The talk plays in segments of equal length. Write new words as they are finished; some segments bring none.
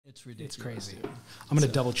It's ridiculous. It's crazy. I'm going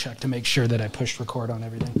to double check to make sure that I pushed record on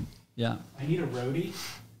everything. Yeah. I need a roadie.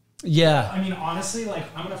 Yeah. I mean, honestly, like,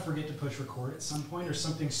 I'm going to forget to push record at some point or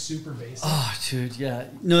something super basic. Oh, dude, yeah.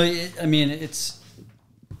 No, I mean, it's,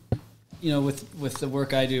 you know, with the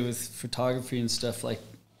work I do with photography and stuff, like,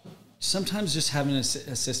 sometimes just having an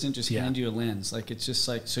assistant just hand you a lens. Like, it's just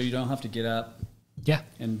like, so you don't have to get up. Yeah.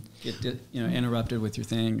 And get, you know, interrupted with your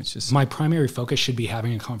thing. It's just. My primary focus should be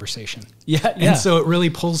having a conversation. Yeah. And so it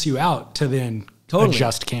really pulls you out to then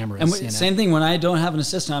adjust cameras. And same thing when I don't have an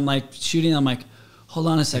assistant, I'm like shooting, I'm like, hold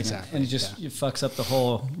on a second. Exactly. And it just it fucks up the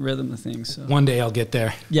whole rhythm of things. So. One day I'll get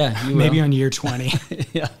there. Yeah. You Maybe will. on year 20.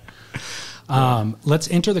 Yeah.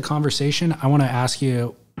 Let's enter the conversation. I want to ask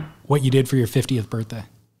you what you did for your 50th birthday.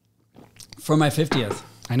 For my 50th.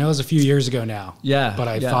 I know it was a few years ago now. Yeah. But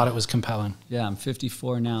I thought it was compelling. Yeah, I'm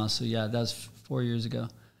 54 now. So yeah, that was 4 years ago.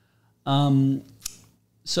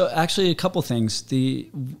 So actually a couple things.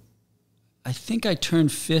 I think I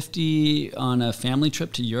turned 50 on a family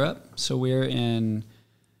trip to Europe. So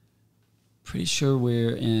pretty sure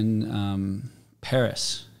we're in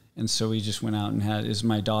Paris. And so we just went out and is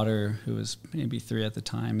my daughter, who was maybe 3 at the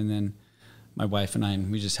time, and then my wife and I, and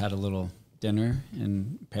we just had a little dinner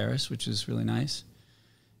in Paris, which is really nice.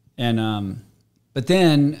 And but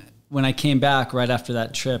then when I came back right after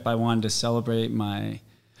that trip, I wanted to celebrate my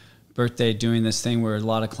birthday doing this thing where a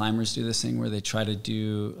lot of climbers do this thing where they try to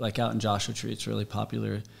do, like out in Joshua Tree, it's really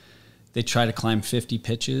popular. They try to climb 50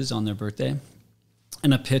 pitches on their birthday.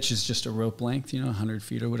 And a pitch is just a rope length, 100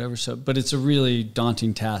 feet or whatever. So, but it's a really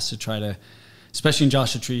daunting task to try to, especially in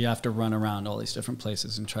Joshua Tree, you have to run around all these different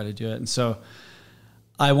places and try to do it. And so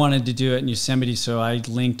I wanted to do it in Yosemite, so I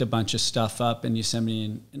linked a bunch of stuff up in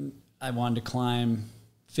Yosemite, and I wanted to climb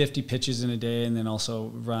 50 pitches in a day and then also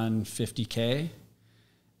run 50K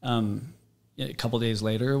a couple days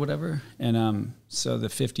later or whatever. And so the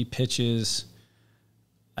 50 pitches,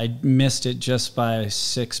 I missed it just by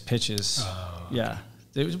 6 pitches. Oh, okay. Yeah.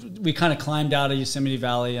 We kind of climbed out of Yosemite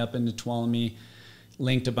Valley up into Tuolumne,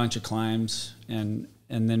 linked a bunch of climbs, and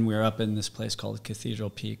then we were up in this place called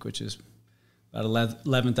Cathedral Peak, which is about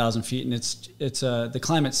 11,000 feet, and it's the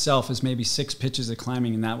climb itself is maybe 6 pitches of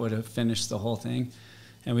climbing, and that would have finished the whole thing.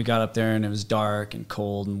 And we got up there, and it was dark and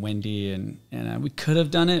cold and windy, and we could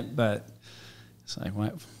have done it, but it's like,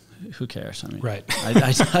 what? Who cares? I mean, right.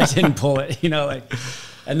 I didn't pull it, like.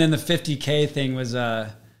 And then the 50K thing was,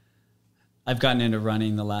 I've gotten into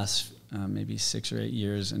running the last maybe 6 or 8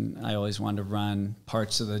 years, and I always wanted to run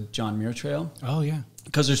parts of the John Muir Trail. Oh yeah.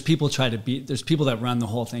 Because there's people that run the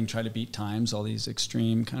whole thing, try to beat times, all these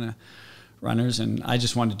extreme kind of runners, and I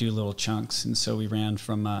just wanted to do little chunks, and so we ran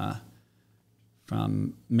from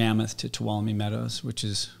Mammoth to Tuolumne Meadows, which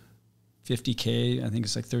is 50K. I think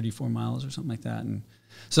it's like 34 miles or something like that, and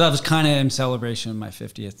so that was kind of in celebration of my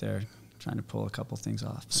 50th there, trying to pull a couple things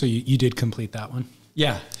off. So you did complete that one?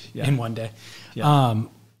 Yeah. In one day. Yeah.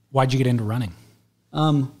 Why'd you get into running?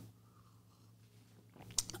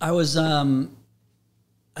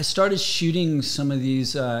 I started shooting some of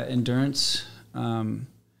these endurance,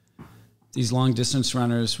 these long distance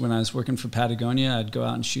runners when I was working for Patagonia. I'd go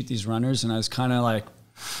out and shoot these runners, and I was kind of like,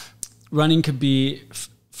 running could be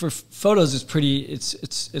for photos.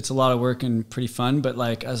 It's a lot of work and pretty fun, but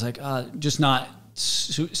like I was like, just not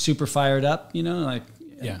super fired up, like.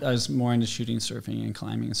 Yeah. I was more into shooting, surfing, and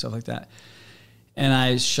climbing and stuff like that. And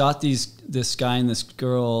I shot this guy and this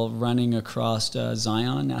girl running across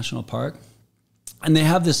Zion National Park. And they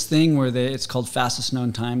have this thing where it's called fastest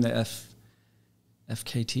known time, the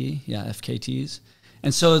FKT. Yeah, FKTs.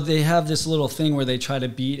 And so they have this little thing where they try to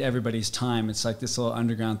beat everybody's time. It's like this little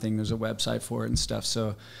underground thing. There's a website for it and stuff.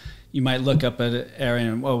 So you might look up at an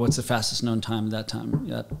area and, what's the fastest known time at that time?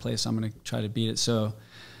 That place, I'm going to try to beat it. So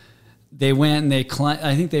they went and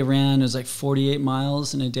I think they ran, it was like 48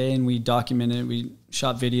 miles in a day, and we documented, we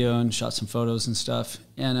shot video and shot some photos and stuff.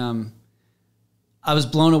 And I was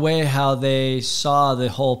blown away how they saw the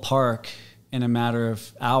whole park in a matter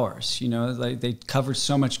of hours. Like they covered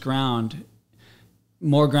so much ground,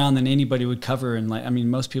 more ground than anybody would cover. And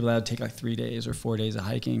most people that would take like 3 days or 4 days of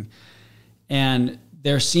hiking. And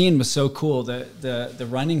their scene was so cool. The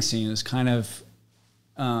running scene is kind of,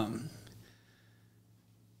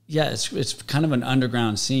 it's kind of an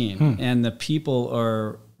underground scene, and the people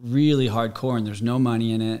are really hardcore, and there's no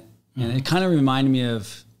money in it. And it kind of reminded me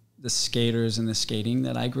of the skaters and the skating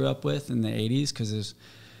that I grew up with in the 80s, because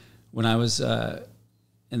when I was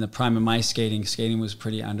in the prime of my skating was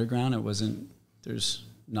pretty underground. There's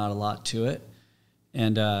not a lot to it.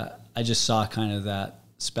 And I just saw kind of that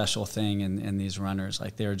special thing in these runners.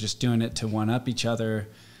 Like they were just doing it to one-up each other,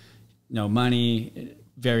 no money,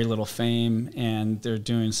 very little fame, and they're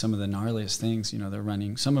doing some of the gnarliest things. You know, they're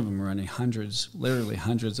running, some of them are running literally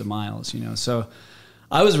hundreds of miles, you know. So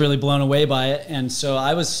I was really blown away by it. And so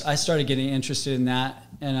I started getting interested in that.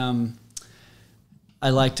 And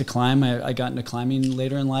I like to climb. I got into climbing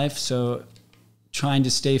later in life. So trying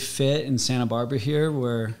to stay fit in Santa Barbara here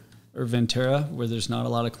or Ventura, where there's not a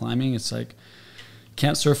lot of climbing, it's like,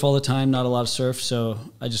 can't surf all the time, not a lot of surf. So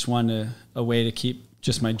I just wanted a way to keep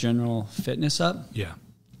just my general fitness up. Yeah.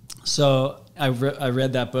 So I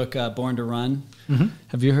read that book, Born to Run. Mm-hmm.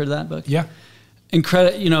 Have you heard of that book? Yeah.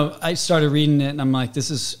 You know, I started reading it and I'm like,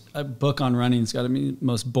 this is a book on running. It's got to be the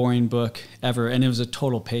most boring book ever. And it was a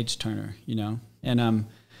total page turner, you know. And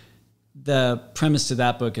the premise to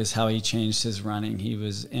that book is how he changed his running. He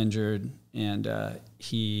was injured and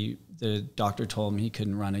the doctor told him he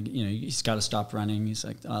couldn't run. You know, he's got to stop running. He's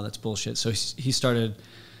like, oh, that's bullshit. So he started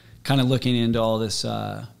kind of looking into all this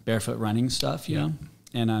barefoot running stuff, you know.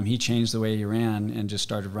 And he changed the way he ran and just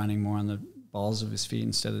started running more on the balls of his feet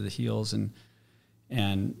instead of the heels.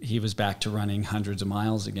 And he was back to running hundreds of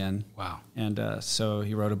miles again. Wow. And so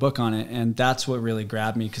he wrote a book on it. And that's what really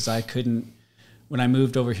grabbed me, because I couldn't, when I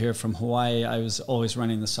moved over here from Hawaii, I was always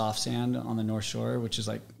running the soft sand on the North Shore, which is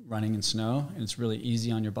like running in snow, and it's really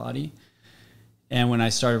easy on your body. And when I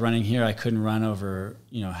started running here, I couldn't run over,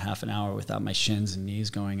 you know, half an hour without my shins and knees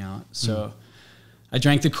going out. So I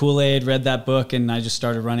drank the Kool-Aid, read that book, and I just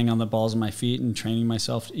started running on the balls of my feet and training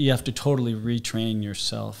myself. You have to totally retrain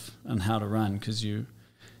yourself on how to run, because you've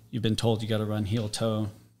been told you got to run heel toe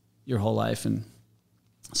your whole life. And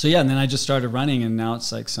so, yeah, and then I just started running, and now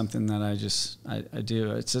it's like something that I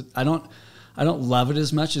do. I don't love it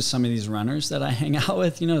as much as some of these runners that I hang out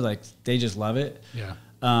with, you know, like they just love it. Yeah.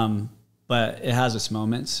 But it has its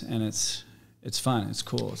moments, and it's fun. It's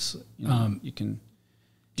cool. It's, you know,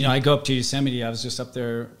 you know, I go up to Yosemite. I was just up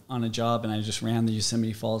there on a job, and I just ran the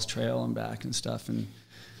Yosemite Falls Trail and back and stuff. And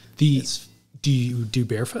do you do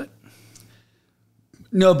barefoot?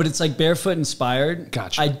 No, but it's like barefoot inspired.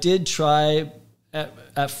 Gotcha. I did try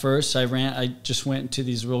at first. I just went to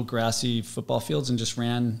these real grassy football fields and just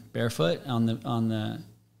ran barefoot on the.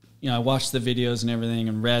 You know, I watched the videos and everything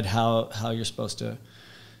and read how you're supposed to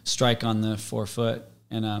strike on the forefoot,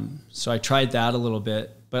 and so I tried that a little bit,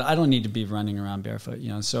 but I don't need to be running around barefoot, you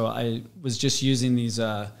know. So I was just using these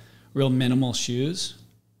real minimal shoes.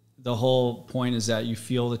 The whole point is that you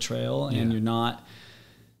feel the trail, and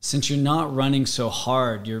since you're not running so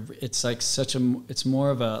hard, it's like it's more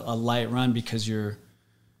of a light run, because you're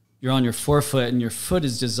on your forefoot, and your foot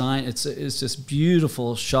is designed, it's this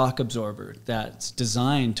beautiful shock absorber that's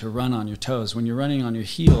designed to run on your toes. When you're running on your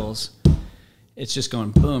heels, it's just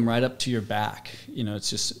going boom right up to your back. You know, it's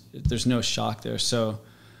just, there's no shock there. So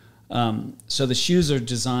the shoes are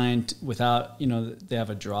designed without, you know, they have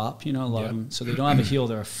a drop, you know, a lot of them. So they don't have a heel,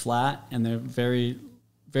 they're flat, and they're very,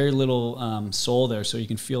 very little sole there, so you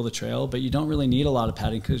can feel the trail, but you don't really need a lot of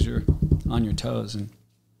padding because you're on your toes. And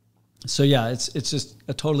so, yeah, it's just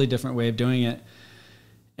a totally different way of doing it.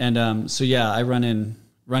 And so, yeah, I run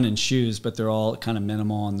in shoes, but they're all kind of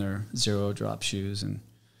minimal, and they're zero drop shoes and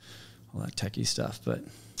all that techie stuff. But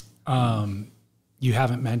you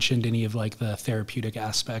haven't mentioned any of like the therapeutic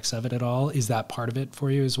aspects of it at all. Is that part of it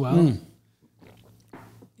for you as well?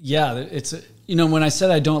 Yeah, you know, when I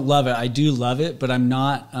said I don't love it, I do love it, but I'm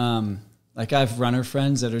not, like I have runner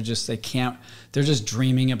friends that are just, they're just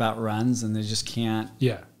dreaming about runs, and they just can't,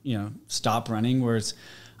 you know, stop running, whereas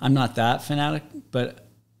I'm not that fanatic, but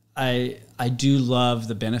I do love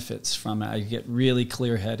the benefits from it. I get really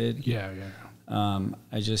clear-headed.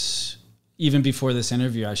 I just, even before this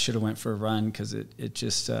interview, I should have went for a run, because it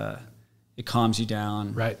just it calms you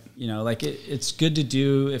down. Right. You know, like it's good to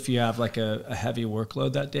do if you have like a heavy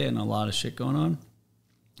workload that day and a lot of shit going on.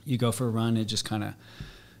 You go for a run, it just kind of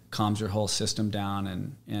calms your whole system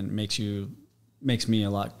down and makes me a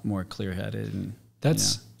lot more clear-headed. And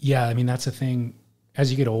that's, I mean, that's a thing. As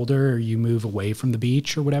you get older, or you move away from the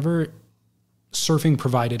beach or whatever, surfing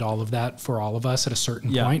provided all of that for all of us at a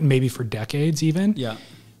certain point, maybe for decades even. Yeah.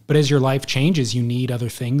 But as your life changes, you need other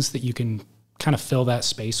things that you can kind of fill that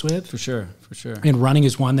space with. For sure. And running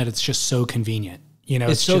is one that it's just so convenient. You know,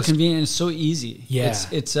 it's so convenient. It's so easy. Yeah.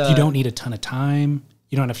 It's you don't need a ton of time.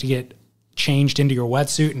 You don't have to get changed into your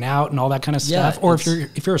wetsuit and out and all that kind of stuff. Or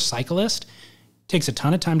if you're a cyclist, it takes a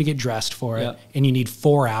ton of time to get dressed for it, and you need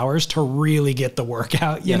 4 hours to really get the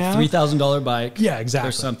workout. You know, $3,000 bike. Yeah, exactly.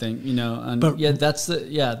 Or something. You know, and that's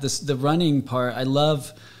the running part.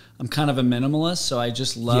 I'm kind of a minimalist, so I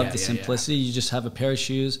just love the simplicity. You just have a pair of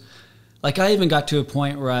shoes. Like I even got to a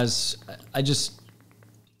point where I just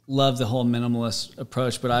love the whole minimalist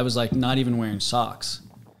approach, but I was like not even wearing socks.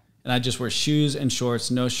 and I just wear shoes and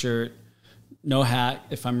shorts, no shirt, no hat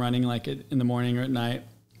if I'm running like in the morning or at night.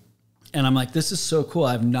 And I'm like, this is so cool.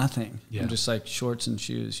 I have nothing. I'm just like shorts and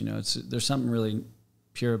shoes, you know, there's something really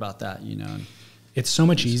pure about that, you know. And it's so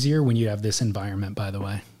much easier when you have this environment, by the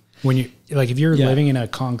way. When you, like, if you're living in a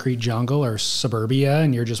concrete jungle or suburbia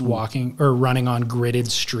and you're just walking or running on gridded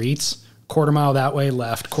streets, quarter mile that way,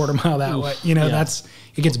 left, quarter mile that way, you know,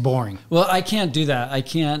 it gets boring. Well, I can't do that.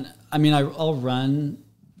 I mean, I'll run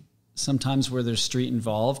sometimes where there's street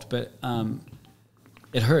involved, but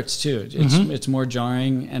it hurts too. It's more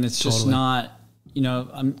jarring, and it's just not, you know,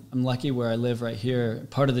 I'm lucky where I live right here.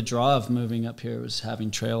 Part of the draw of moving up here was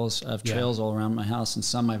having trails. I have trails all around my house, and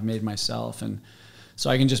some I've made myself, and so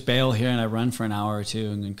I can just bail here and I run for an hour or two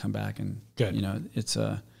and then come back, and you know, it's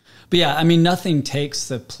but yeah, I mean, nothing takes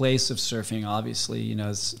the place of surfing, obviously. You know,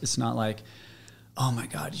 it's not like, oh my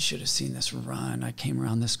God, you should have seen this run. I came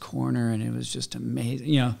around this corner and it was just amazing.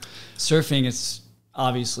 You know, surfing, it's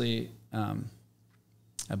obviously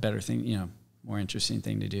a better thing, you know, more interesting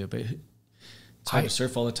thing to do, but it's hard to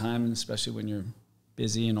surf all the time, and especially when you're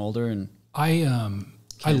busy and older and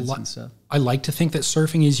I like to think that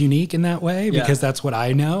surfing is unique in that way, because that's what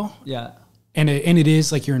I know. Yeah. And it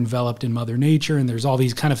is like you're enveloped in Mother Nature, and there's all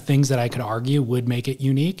these kind of things that I could argue would make it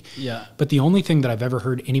unique. Yeah. But the only thing that I've ever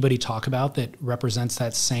heard anybody talk about that represents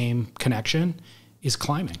that same connection is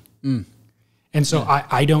climbing. And so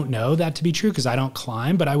I don't know that to be true because I don't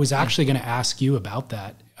climb, but I was actually going to ask you about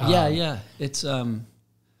that. It's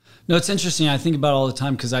no, it's interesting. I think about it all the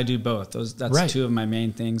time because I do both. That's two of my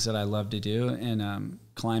main things that I love to do, and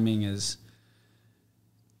climbing is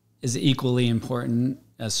equally important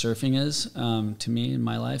as surfing is to me in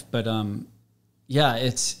my life. But yeah,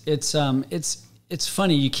 it's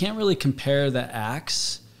funny. You can't really compare the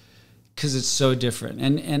acts because it's so different.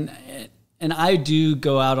 And I do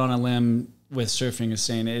go out on a limb with surfing as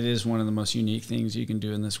saying it is one of the most unique things you can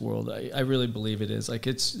do in this world. I really believe it is. Like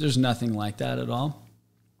there's nothing like that at all.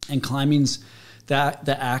 And climbing's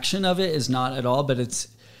the action of it is not at all, but it's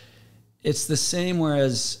the same.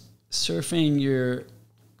 Whereas surfing,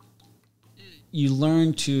 you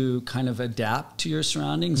learn to kind of adapt to your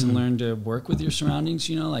surroundings and learn to work with your surroundings,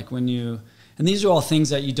 you know, like when and these are all things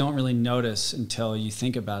that you don't really notice until you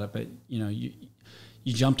think about it. But you know, you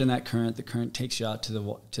jumped in that current, the current takes you out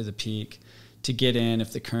to the peak. To get in,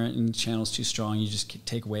 if the current in the channel is too strong, you just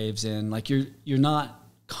take waves in. Like you're not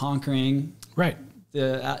conquering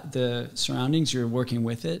the surroundings, you're working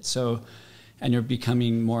with it. So, and you're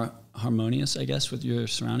becoming more harmonious, I guess, with your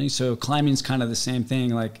surroundings. So climbing's kind of the same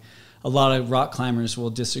thing. Like a lot of rock climbers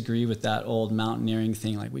will disagree with that old mountaineering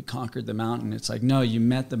thing. Like we conquered the mountain. It's like, no, you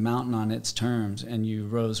met the mountain on its terms and you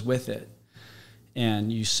rose with it,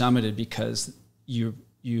 and you summited because you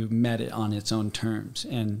met it on its own terms.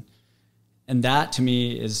 And that to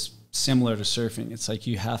me is similar to surfing. It's like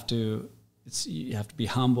you have to be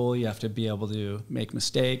humble. You have to be able to make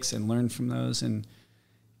mistakes and learn from those. And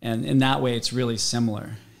in that way, it's really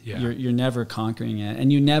similar. Yeah. You're never conquering it.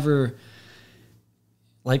 And you never,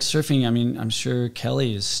 like surfing, I mean, I'm sure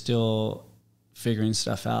Kelly is still figuring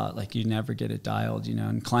stuff out. Like you never get it dialed, you know.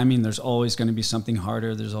 And climbing, there's always going to be something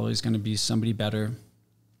harder. There's always going to be somebody better.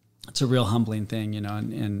 It's a real humbling thing, you know,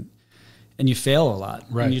 and you fail a lot.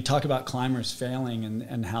 Right. When you talk about climbers failing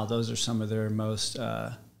and how those are some of their most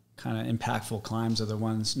kind of impactful climbs are the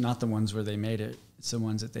ones, not the ones where they made it. It's the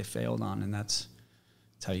ones that they failed on, and that's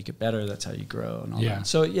how you get better. That's how you grow and all that.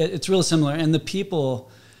 So yeah, it's real similar. And the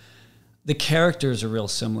characters are real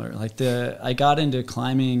similar. Like I got into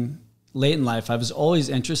climbing late in life. I was always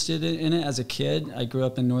interested in it as a kid. I grew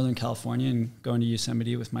up in Northern California and going to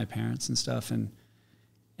Yosemite with my parents and stuff. And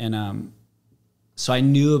so I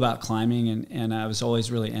knew about climbing and I was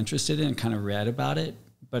always really interested in it and kind of read about it.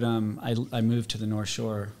 But I moved to the North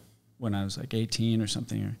Shore when I was like 18 or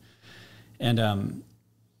something.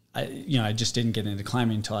 I just didn't get into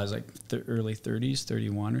climbing until I was like the early 30s,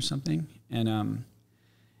 31 or something. And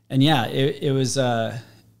yeah, it was the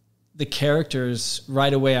characters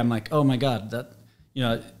right away. I'm like, oh my God, that, you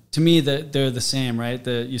know, to me they're the same, right?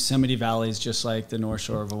 The Yosemite Valley is just like the North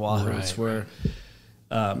Shore of Oahu. Right, it's where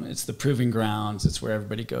it's the proving grounds. It's where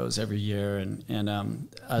everybody goes every year. And I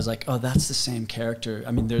was like, oh, that's the same character.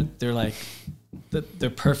 I mean, they're like, they're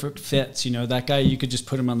perfect fits, you know. That guy, you could just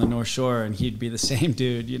put him on the North Shore and he'd be the same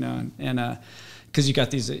dude, you know. And because you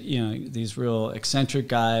got these, you know, these real eccentric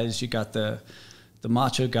guys. You got the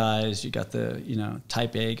macho guys. You got the, you know,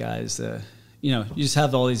 type A guys. You know, you just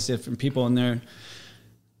have all these different people, and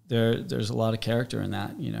there's a lot of character in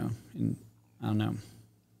that, you know. And I don't know.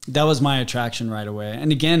 That was my attraction right away.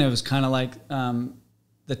 And again, it was kind of like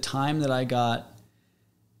the time that I got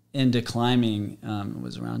into climbing, it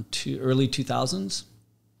was around early 2000s.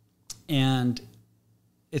 And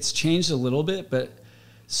it's changed a little bit, but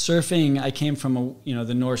surfing, I came from,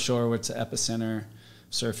 the North Shore, where it's the epicenter.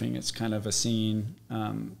 Surfing, it's kind of a scene.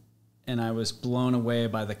 And I was blown away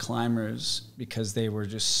by the climbers because they were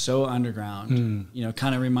just so underground.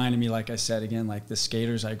 Kind of reminded me, like I said, again, like the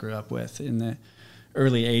skaters I grew up with in the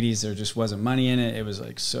early 80s. There just wasn't money in it. It was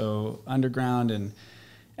like so underground.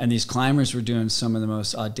 And these climbers were doing some of the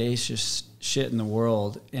most audacious shit in the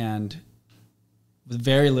world, and with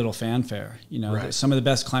very little fanfare. Right. Some of the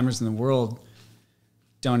best climbers in the world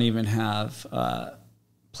don't even have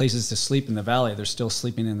places to sleep in the valley. They're still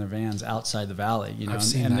sleeping in their vans outside the valley. I've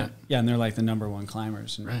seen that. And they're like the #1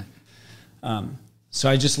 climbers. And, right. So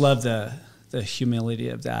I just love the humility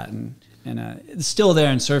of that, and it's still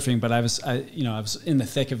there in surfing. But I was in the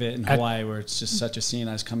thick of it in Hawaii, where it's just such a scene.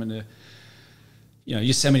 I was coming to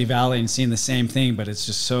Yosemite Valley and seeing the same thing, but it's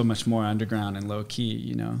just so much more underground and low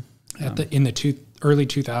key. In the early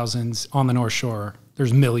 2000s on the North Shore,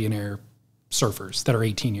 there's millionaire surfers that are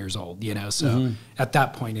 18 years old, so at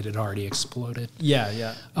that point it had already exploded.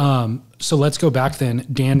 Yeah. So let's go back then.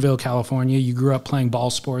 Danville, California, you grew up playing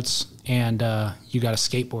ball sports, and you got a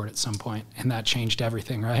skateboard at some point, and that changed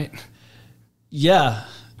everything, right? Yeah.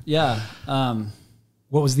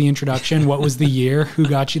 What was the introduction? What was the year? Who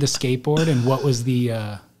got you the skateboard, and what was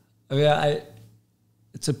the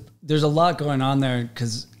there's a lot going on there,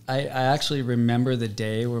 because I actually remember the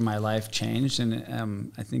day where my life changed,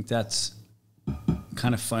 and I think that's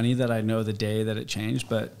kind of funny that I know the day that it changed.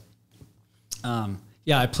 But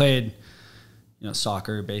I played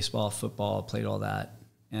soccer, baseball, football, played all that,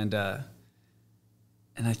 and I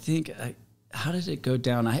think how did it go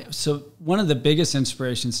down? So one of the biggest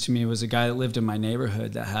inspirations to me was a guy that lived in my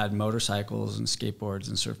neighborhood that had motorcycles and skateboards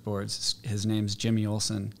and surfboards. His name's Jimmy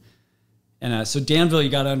Olsen. And so Danville, you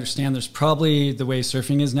got to understand, there's probably, the way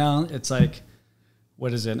surfing is now, it's like,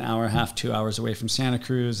 what is it, an hour and a half, 2 hours away from Santa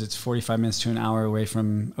Cruz. It's 45 minutes to an hour away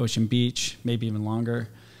from Ocean Beach, maybe even longer.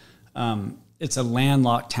 It's a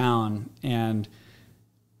landlocked town. And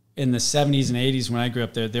in the 70s and 80s, when I grew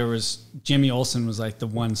up there was Jimmy Olsen was like the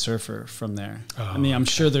one surfer from there. I mean, I'm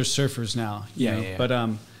sure there's surfers now, you know?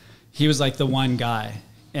 But he was like the one guy,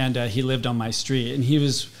 and he lived on my street, and he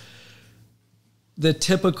was the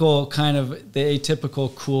typical the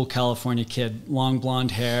atypical cool California kid, long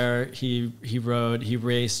blonde hair. He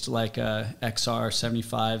raced like XR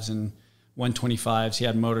 75s and 125s. He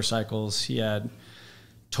had motorcycles. He had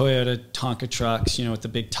Toyota Tonka trucks, with the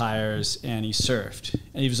big tires, and he surfed.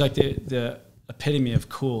 And he was like the epitome of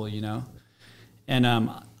cool, And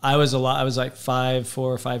I was like 4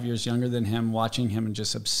 or 5 years younger than him, watching him and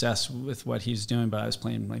just obsessed with what he's doing. But I was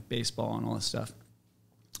playing like baseball and all this stuff.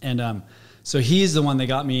 And so he's the one that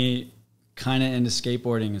got me kind of into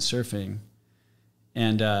skateboarding and surfing,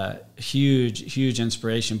 and huge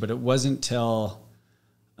inspiration. But it wasn't till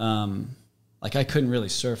like I couldn't really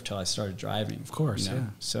surf till I started driving. Of course, yeah.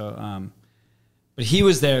 So, but he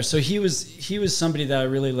was there. So he was somebody that I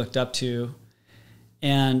really looked up to,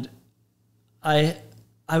 and I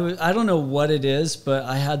don't know what it is, but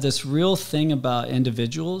I had this real thing about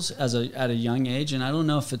individuals at a young age, and I don't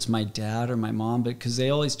know if it's my dad or my mom, but because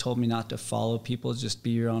they always told me not to follow people, just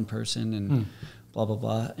be your own person, and blah blah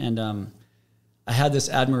blah. And I had this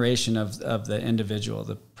admiration of the individual,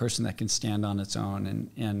 the person that can stand on its own,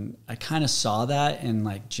 and I kind of saw that in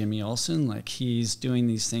like Jimmy Olsen. Like, he's doing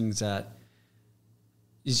these things that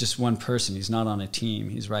he's just one person. He's not on a team.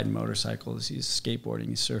 He's riding motorcycles. He's skateboarding.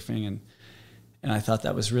 He's surfing, and I thought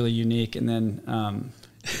that was really unique. And then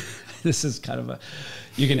this is kind of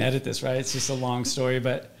you can edit this, right? It's just a long story,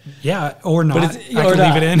 but yeah, or not. But I can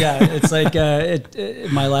leave it in. Yeah, it's like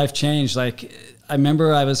my life changed. Like, I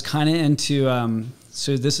remember I was kind of into.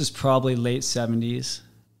 So this is probably late 70s.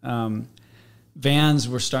 Vans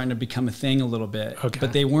were starting to become a thing a little bit,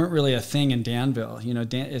 but they weren't really a thing in Danville.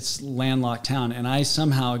 It's landlocked town, and I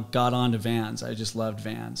somehow got onto Vans. I just loved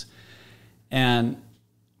Vans, and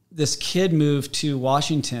this kid moved to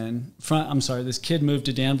Washington. This kid moved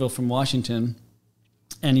to Danville from Washington,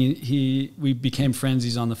 and we became friends.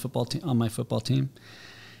 He's on the football team, on my football team,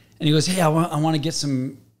 and he goes, "Hey, I want to get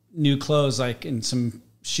some new clothes, like, and some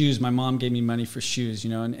shoes. My mom gave me money for shoes,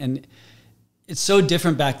 and it's so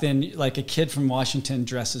different back then. Like, a kid from Washington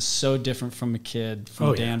dresses so different from a kid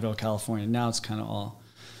from Danville, California. Now it's kind of all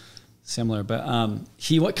similar, but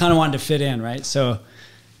he kind of wanted to fit in, right? So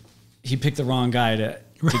he picked the wrong guy to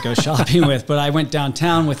go shopping with. But I went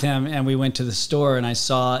downtown with him, and we went to the store, and it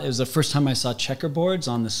was the first time I saw checkerboards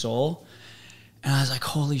on the sole. And I was like,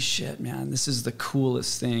 holy shit, man, this is the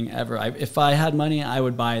coolest thing ever. If I had money, I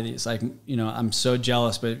would buy these. Like, I'm so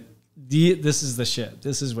jealous, but this is the shit.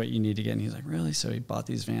 This is what you need to get. And he's like, really? So he bought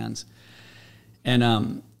these Vans. And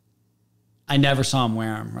I never saw him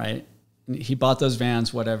wear them, right? And he bought those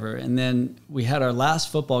Vans, whatever. And then we had our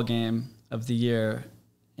last football game of the year,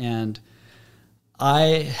 and I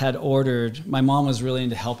had ordered, my mom was really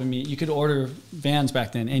into helping me. You could order Vans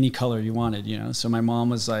back then, any color you wanted, you know? So my mom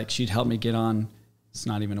was like, she'd help me get on, it's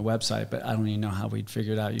not even a website, but I don't even know how we'd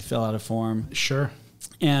figure it out. You fill out a form. Sure.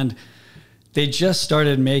 And they just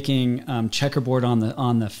started making checkerboard on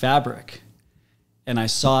the fabric. And I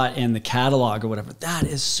saw it in the catalog or whatever. That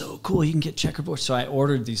is so cool. You can get checkerboard. So I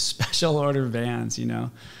ordered these special order Vans, you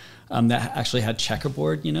know, that actually had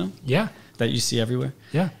checkerboard, you know? Yeah. That you see everywhere.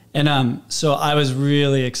 Yeah. And so I was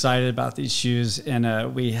really excited about these shoes.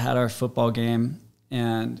 And we had our football game.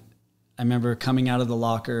 And I remember coming out of the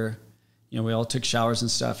locker, you know, we all took showers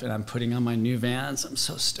and stuff. And I'm putting on my new Vans. I'm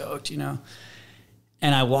so stoked, you know.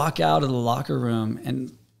 And I walk out of the locker room,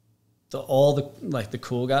 and all the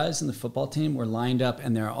cool guys in the football team were lined up,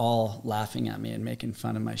 and they're all laughing at me and making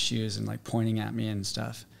fun of my shoes and like pointing at me and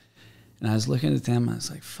stuff. And I was looking at them, I was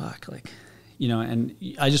like, fuck, like, you know, and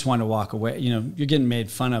I just wanted to walk away. You know, you're getting made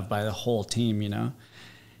fun of by the whole team, you know.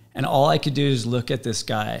 And all I could do is look at this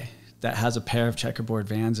guy that has a pair of checkerboard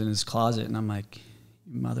Vans in his closet, and I'm like,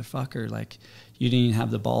 motherfucker, like, you didn't even have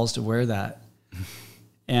the balls to wear that.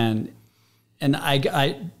 And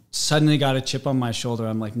I suddenly got a chip on my shoulder.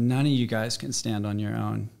 I'm like, none of you guys can stand on your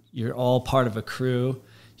own. You're all part of a crew.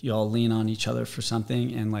 You all lean on each other for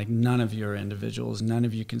something. And like, none of you are individuals. None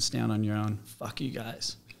of you can stand on your own. Fuck you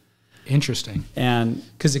guys. Interesting. And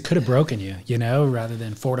because it could have broken you, you know, rather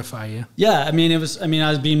than fortify you. Yeah. I mean, I was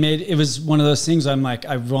being made, it was one of those things. I'm like,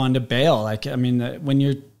 I wanted to bail. Like, I mean, when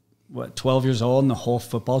you're 12 years old and the whole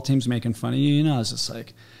football team's making fun of you, you know, I was just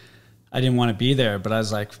like, I didn't want to be there, but I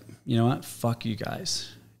was like, you know what? Fuck you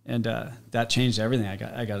guys. And that changed everything. I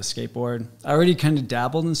got a skateboard. I already kind of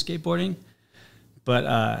dabbled in skateboarding, but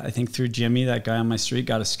I think through Jimmy, that guy on my street,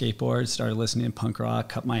 got a skateboard, started listening to punk rock,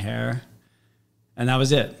 cut my hair, and that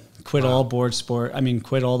was it. Quit all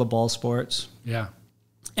quit all the ball sports. Yeah.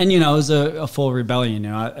 And, you know, it was a full rebellion.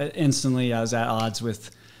 You know, instantly I was at odds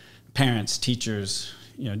with parents, teachers.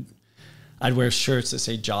 You know, I'd wear shirts that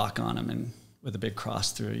say jock on them and with a big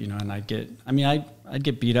cross through it, you know, and I'd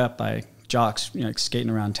get beat up by jocks, you know, like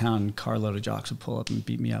skating around town, and carload of jocks would pull up and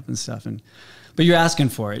beat me up and stuff. But you're asking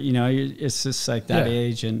for it, you know, it's just like that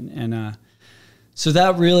age. And so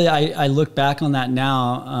that really, I look back on that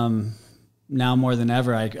now more than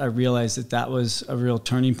ever. I realized that was a real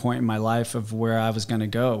turning point in my life of where I was going to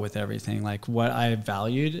go with everything, like what I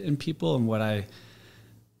valued in people and what I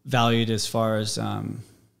valued as far as,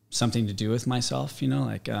 something to do with myself, you know,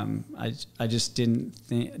 like I just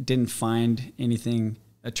didn't find anything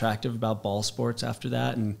attractive about ball sports after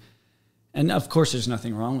that, and of course there's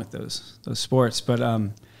nothing wrong with those sports, but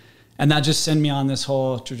and that just sent me on this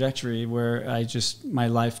whole trajectory where my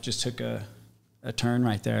life just took a turn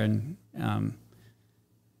right there, and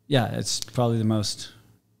it's probably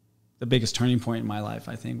the biggest turning point in my life,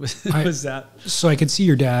 I think, was that. So I could see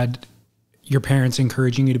your parents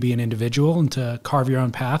encouraging you to be an individual and to carve your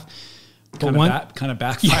own path. But kind of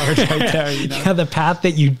backfired right there, you know? Yeah, the path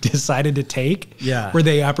that you decided to take. Yeah. Were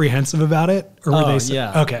they apprehensive about it? Or were they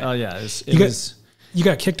yeah. Okay. Oh, yeah. You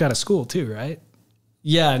got kicked out of school too, right?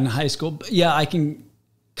 Yeah, in high school. Yeah, I can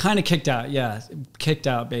kind of kicked out. Yeah, kicked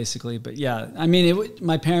out basically. But yeah, I mean,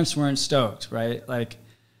 my parents weren't stoked, right? Like,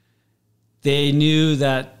 they knew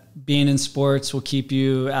that being in sports will keep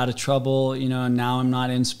you out of trouble. You know, now I'm not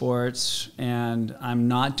in sports and I'm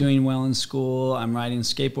not doing well in school. I'm riding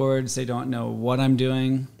skateboards. They don't know what I'm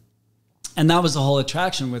doing. And that was the whole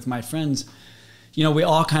attraction with my friends. You know, we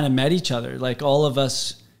all kind of met each other. Like, all of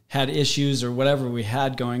us had issues or whatever we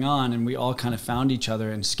had going on, and we all kind of found each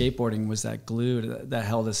other, and skateboarding was that glue that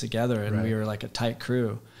held us together, and we were like a tight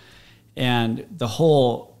crew. And the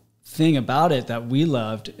whole thing about it that we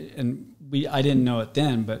loved, and I didn't know it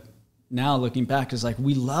then, but now looking back, is like,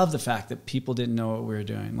 we love the fact that people didn't know what we were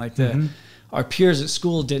doing. Like, our peers at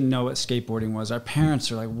school didn't know what skateboarding was. Our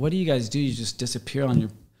parents are like, what do you guys do? You just disappear on your,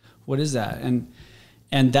 what is that?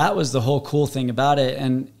 And that was the whole cool thing about it.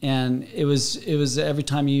 And it was every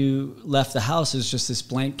time you left the house, it was just this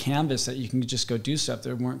blank canvas that you can just go do stuff.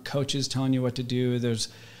 There weren't coaches telling you what to do.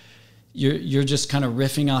 You're just kind of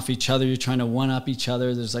riffing off each other. You're trying to one up each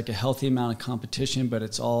other. There's like a healthy amount of competition, but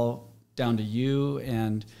it's all down to you.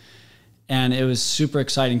 And it was super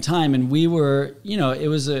exciting time. And we were, you know,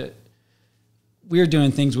 we were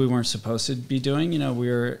doing things we weren't supposed to be doing. You know, we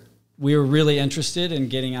were really interested in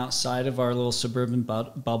getting outside of our little suburban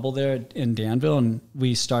bubble there in Danville. And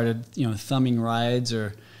we started, you know, thumbing rides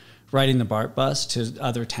or riding the BART bus to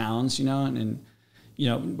other towns, you know, and you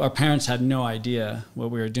know, our parents had no idea what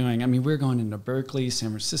we were doing. I mean, we were going into Berkeley, San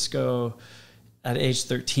Francisco at age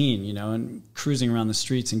 13, you know, and cruising around the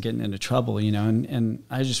streets and getting into trouble, you know, and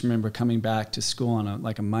I just remember coming back to school on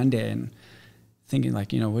a Monday and thinking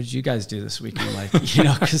like, you know, what did you guys do this weekend? Like, you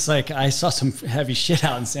know, cause like I saw some heavy shit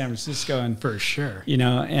out in San Francisco and for sure, you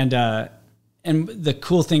know, and the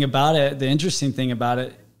cool thing about it, the interesting thing about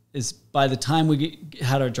it is by the time we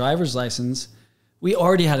had our driver's license, we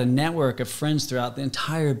already had a network of friends throughout the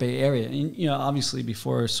entire Bay Area. And, you know, obviously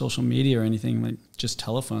before social media or anything, like just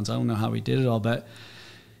telephones, I don't know how we did it all, but,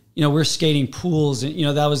 you know, we're skating pools and, you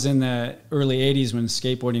know, that was in the early 80s when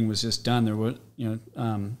skateboarding was just done. There were, you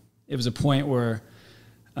know, it was a point where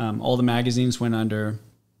all the magazines went under.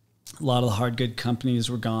 A lot of the hard good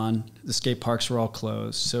companies were gone. The skate parks were all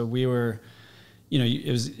closed. So we were, you know,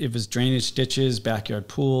 it was drainage ditches, backyard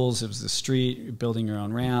pools. It was the street, building your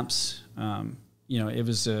own ramps. You know, it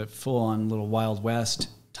was a full-on little Wild West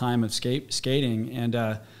time of skating.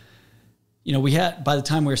 And, you know, by the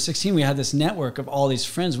time we were 16, we had this network of all these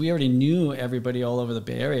friends. We already knew everybody all over the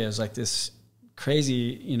Bay Area. It was like this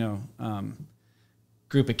crazy, you know,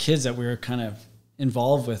 group of kids that we were kind of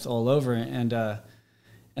involved with all over. And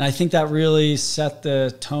I think that really set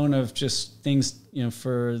the tone of just things, you know,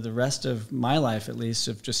 for the rest of my life, at least,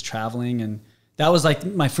 of just traveling. And that was like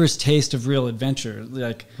my first taste of real adventure.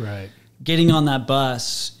 Like, right. Getting on that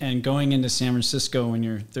bus and going into San Francisco when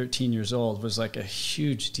you're 13 years old was like a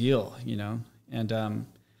huge deal, you know? And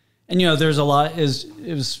you know, there's a lot it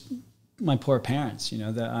was my poor parents, you know,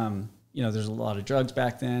 you know, there's a lot of drugs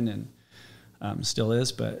back then and still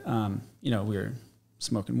is, but, you know, we were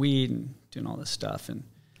smoking weed and doing all this stuff and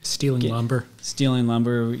stealing lumber.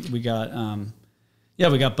 We got, yeah,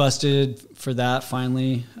 we got busted for that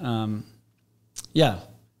finally. Yeah,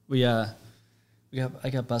 I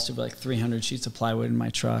got busted with like 300 sheets of plywood in my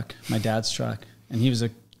truck, my dad's truck, and he was a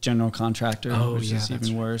general contractor, which is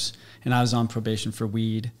even worse. And I was on probation for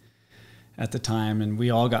weed at the time, and we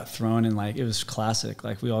all got thrown in, like, it was classic.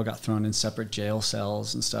 Like, we all got thrown in separate jail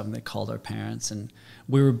cells and stuff, and they called our parents. And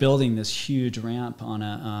we were building this huge ramp on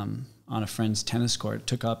a friend's tennis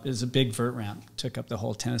court. It was a big vert ramp, took up the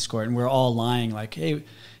whole tennis court, and we're all lying like, hey,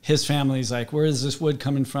 his family's like, where is this wood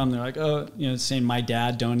coming from? They're like, oh, you know, saying my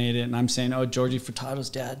dad donated it, and I'm saying, oh, Georgie Furtado's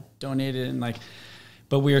dad donated it, and like,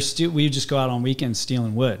 but we would just go out on weekends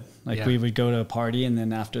stealing wood. Like, we would go to a party, and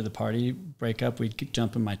then after the party break up, we'd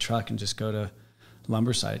jump in my truck and just go to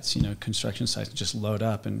lumber sites, you know, construction sites, and just load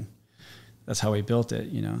up, and that's how we built it,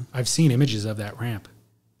 you know. I've seen images of that ramp.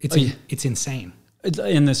 It's insane.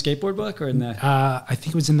 In the skateboard book or in the? I think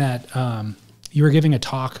it was in that. You were giving a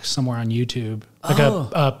talk somewhere on YouTube, like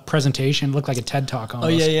a presentation, looked like a TED talk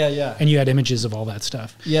almost. Oh yeah. And you had images of all that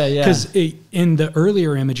stuff. Yeah. Because in the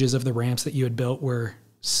earlier images of the ramps that you had built were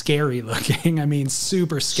scary looking. I mean,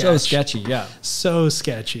 super sketchy. So sketchy, yeah. So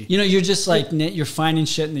sketchy. You know, you're just like you're finding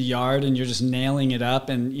shit in the yard and you're just nailing it up,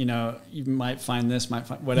 and you know, you might find this, might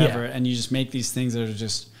find whatever, and you just make these things that are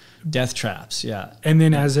just death traps, yeah. And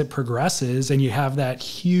then as it progresses and you have that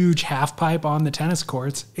huge half pipe on the tennis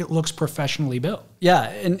courts, it looks professionally built. Yeah,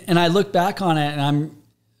 and I look back on it, and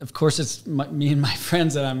of course it's me and my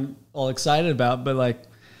friends that I'm all excited about, but like,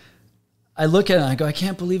 I look at it and I go, I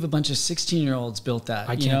can't believe a bunch of 16-year-olds built that.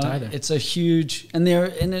 I can't either. It's a huge, and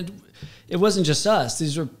it wasn't just us.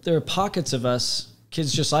 There were pockets of us,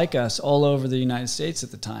 kids just like us, all over the United States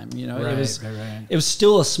at the time. You know, right. It was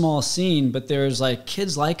still a small scene, but there's like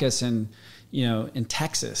kids like us in, you know, in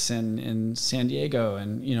Texas and in San Diego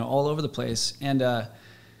and, you know, all over the place. And,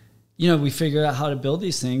 you know, we figured out how to build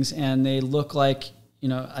these things, and they look like, you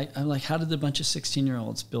know, I'm like, how did a bunch of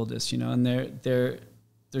 16-year-olds build this? You know, and they're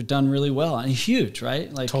done really well and huge,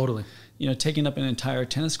 right? Like, totally. You know, taking up an entire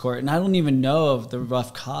tennis court. And I don't even know of the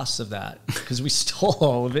rough costs of that because we stole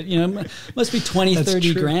all of it. You know, it must be 20,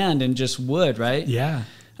 30 grand in just wood, right? Yeah.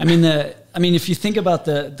 I mean, if you think about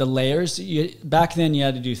the layers, back then you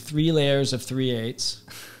had to do 3 layers of 3/8,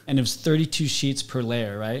 and it was 32 sheets per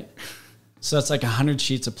layer, right? So that's like 100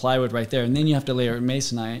 sheets of plywood right there. And then you have to layer it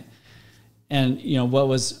masonite. And, you know, what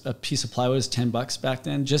was a piece of plywood is $10 back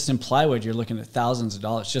then. Just in plywood, you're looking at thousands of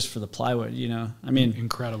dollars just for the plywood, you know? I mean,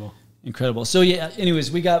 incredible. So yeah,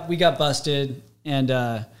 anyways, we got busted,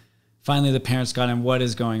 and finally the parents got in, what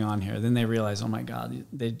is going on here? Then they realized, oh my God,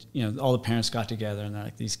 all the parents got together and they're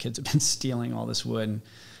like, these kids have been stealing all this wood. And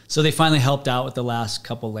so they finally helped out with the last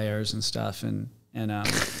couple layers and stuff. And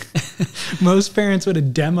most parents would have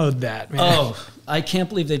demoed that, man. Oh, I can't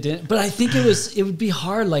believe they didn't. But I think it would be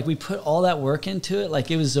hard. Like, we put all that work into it. Like,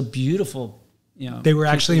 it was a beautiful They were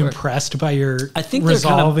actually impressed by your I think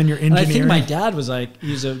resolve and your engineering. I think my dad was like,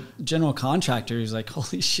 he was a general contractor. He was like,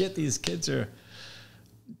 holy shit, these kids are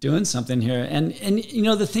doing something here. And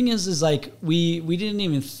the thing is like, we didn't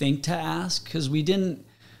even think to ask, because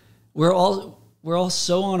we're all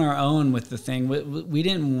so on our own with the thing. We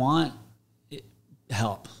didn't want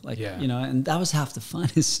help, like, and that was half the fun,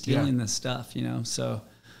 is stealing this stuff, so,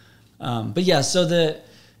 but yeah,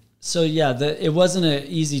 it wasn't an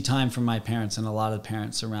easy time for my parents and a lot of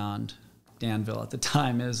parents around Danville at the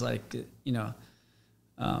time. It was like, we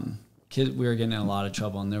were getting in a lot of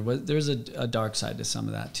trouble, and there's a dark side to some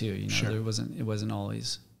of that too. Sure. It wasn't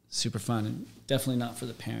always super fun, and definitely not for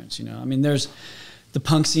the parents. I mean, the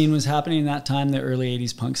punk scene was happening in that time, the early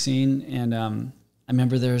 '80s punk scene, and I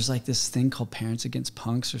remember there was like this thing called Parents Against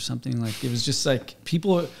Punks or something. Like, it was just like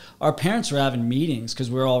our parents were having meetings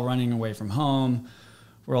because we're all running away from home.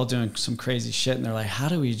 We're all doing some crazy shit, and they're like, how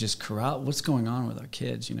do we just corral? What's going on with our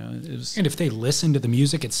kids? And if they listen to the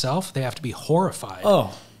music itself, they have to be horrified.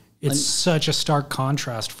 Oh, it's such a stark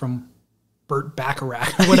contrast from Burt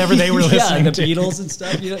Bacharach or whatever they were listening the to. Beatles and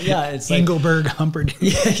stuff. It's Engelbert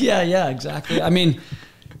Humperdinck. Yeah, exactly. I mean,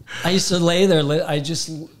 I used to lay there. I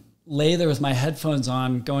just lay there with my headphones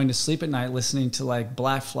on, going to sleep at night, listening to like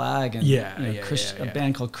Black Flag and a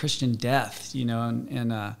band called Christian Death.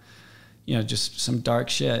 And just some dark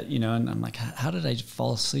shit, and I'm like, how did I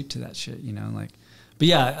fall asleep to that shit, but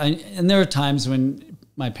yeah, and there were times when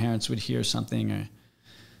my parents would hear something, or,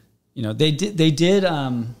 they did,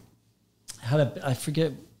 I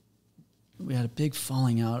forget, we had a big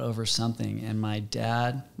falling out over something, and my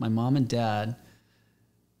mom and dad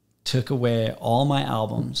took away all my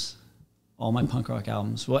albums, all my punk rock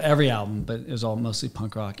albums, well, every album, but it was all mostly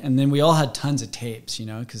punk rock, and then we all had tons of tapes,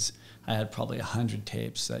 because I had probably 100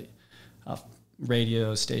 tapes that off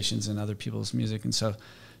radio stations and other people's music, and so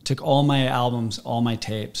took all my albums, all my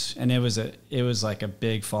tapes, and it was like a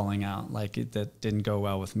big falling out, like that didn't go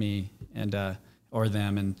well with me and or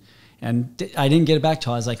them, and I didn't get it back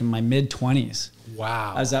till I was like in my mid-20s.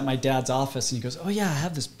 Wow. I was at my dad's office, and he goes, oh yeah, I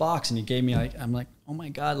have this box, and he gave me I'm like, oh my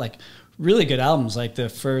god, like really good albums, like the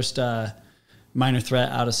first Minor Threat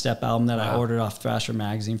Out of Step album that I ordered off Thrasher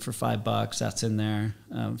magazine for $5, that's in there.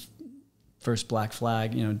 First Black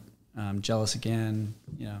Flag, Jealous Again,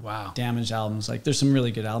 Damaged albums. Like, there's some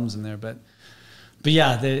really good albums in there, but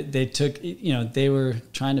yeah, they took, they were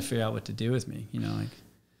trying to figure out what to do with me, like.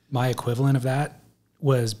 My equivalent of that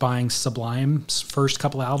was buying Sublime's first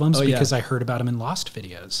couple albums because I heard about them in Lost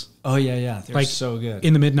videos. Oh yeah. They're so good.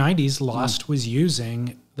 In the mid 90s, Lost was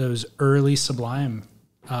using those early Sublime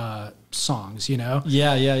songs,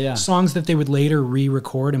 Yeah. Songs that they would later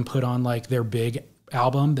re-record and put on like their big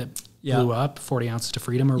album that blew up, 40 Ounces to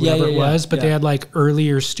Freedom or whatever it was, but they had like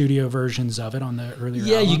earlier studio versions of it on the earlier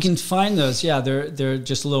albums. You can find those. Yeah, they're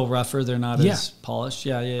just a little rougher. They're not as polished.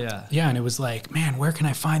 Yeah, and it was like, man, where can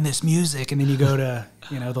I find this music? And then you go to,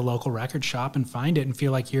 the local record shop and find it and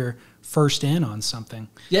feel like you're first in on something.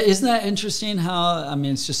 Yeah, isn't that interesting how, I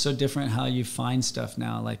mean, it's just so different how you find stuff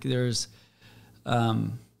now. Like there's, I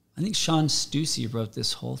think Sean Stussy wrote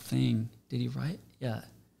this whole thing. Did he write? Yeah.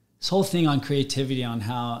 This whole thing on creativity, on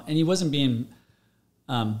how, and he wasn't being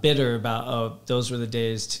bitter about, oh, those were the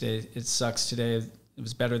days, today it sucks, today it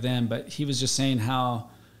was better then, but he was just saying how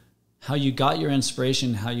you got your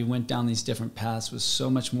inspiration, how you went down these different paths was so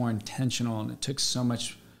much more intentional, and it took so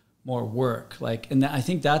much more work. Like, and I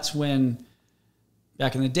think that's when,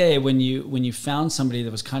 back in the day, when you found somebody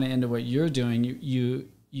that was kind of into what you're doing,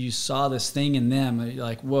 you saw this thing in them, and you're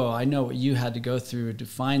like, whoa, I know what you had to go through to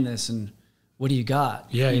find this, and what do you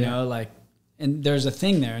got? You know, like, and there's a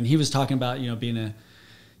thing there. And he was talking about, being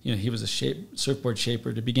he was a surfboard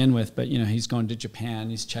shaper to begin with, but, he's going to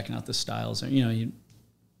Japan, he's checking out the styles, and, he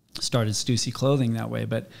started Stussy Clothing that way.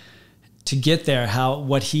 But to get there,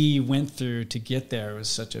 what he went through to get there was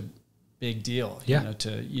such a big deal. Yeah.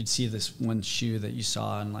 You'd see this one shoe that you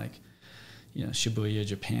saw in like, Shibuya,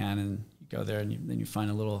 Japan, and you go there and then you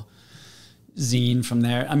find a little zine from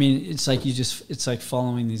there. I mean, it's like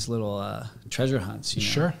following these little treasure hunts.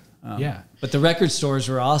 Sure. Yeah. But the record stores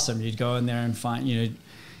were awesome. You'd go in there and find,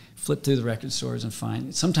 flip through the record stores and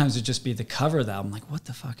find, sometimes it'd just be the cover of the album. Like, what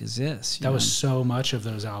the fuck is this? That was so much of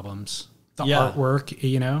those albums. The artwork,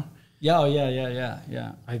 Yeah. Oh,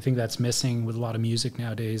 yeah. I think that's missing with a lot of music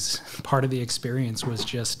nowadays. Part of the experience was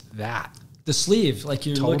just that. The sleeve, like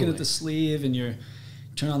you're looking at the sleeve and you're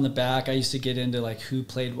turn on the back. I used to get into like who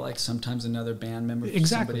played, like sometimes another band member,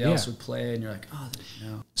 somebody else would play, and you're like, oh,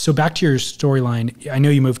 So back to your storyline. I know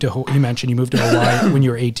you mentioned you moved to Hawaii when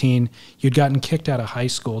you were 18. You'd gotten kicked out of high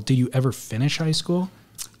school. Did you ever finish high school?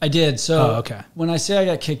 I did. So okay. When I say I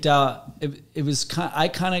got kicked out, it was I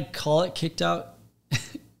kind of call it kicked out,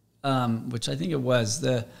 which I think it was.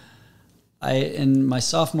 In my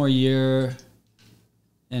sophomore year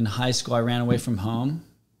in high school, I ran away from home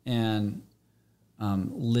and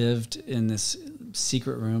lived in this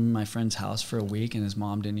secret room in my friend's house for a week, and his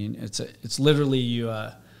mom didn't even, it's literally you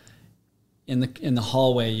in the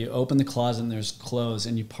hallway, you open the closet and there's clothes,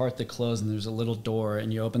 and you part the clothes and there's a little door,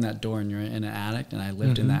 and you open that door and you're in an attic, and I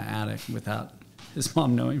lived in that attic without his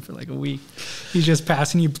mom knowing for like a week. He's just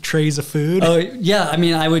passing you trays of food? Oh yeah, I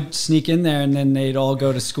mean, I would sneak in there, and then they'd all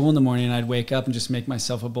go to school in the morning, and I'd wake up and just make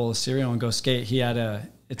myself a bowl of cereal and go skate.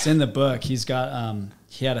 It's in the book, he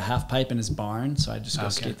had a half pipe in his barn, so I'd just go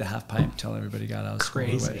skate the half pipe until everybody got out of school.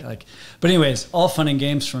 Crazy. But anyways, all fun and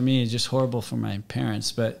games for me, just horrible for my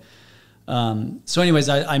parents. But so anyways,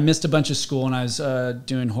 I missed a bunch of school, and I was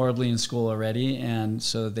doing horribly in school already, and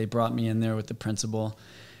so they brought me in there with the principal.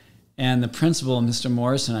 And the principal, Mr.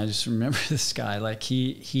 Morrison, I just remember this guy, like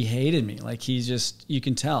he hated me. Like you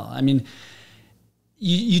can tell. I mean,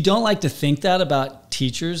 you don't like to think that about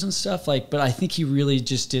teachers and stuff, but I think he really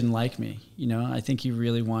just didn't like me. I think he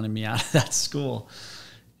really wanted me out of that school.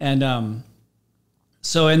 And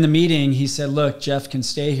so in the meeting, he said, look, Jeff can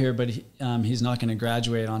stay here, but he's not going to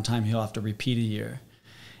graduate on time. He'll have to repeat a year.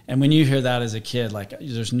 And when you hear that as a kid,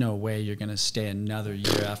 there's no way you're going to stay another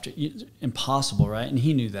year after. Impossible, right? And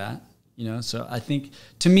he knew that, So I think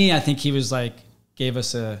he was gave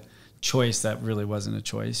us a choice that really wasn't a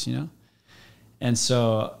choice, And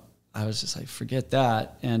so I was just like, forget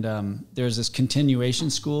that. And there's this continuation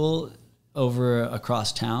school over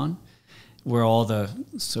across town where all the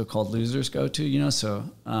so-called losers go to, So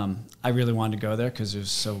I really wanted to go there because it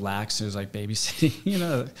was so lax. It was like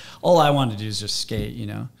babysitting, All I wanted to do is just skate,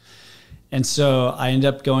 And so I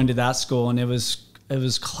ended up going to that school, and it was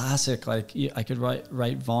classic. I could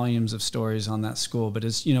write volumes of stories on that school, but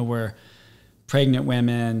it's, where pregnant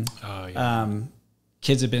women,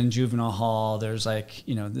 kids have been in juvenile hall. There's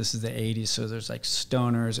this is the 80s. So there's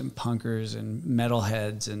stoners and punkers and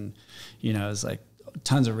metalheads, and, it's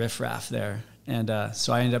tons of riffraff there. And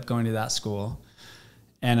so I ended up going to that school,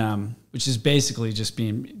 and which is basically just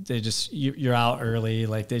you're out early.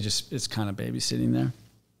 It's kind of babysitting there.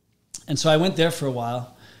 And so I went there for a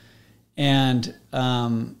while, and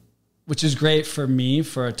which is great for me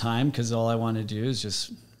for a time, because all I want to do is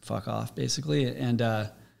just fuck off, basically. And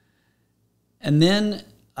then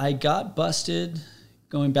I got busted,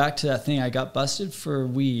 going back to that thing, I got busted for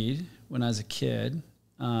weed when I was a kid.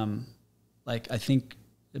 I think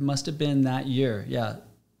it must have been that year. Yeah.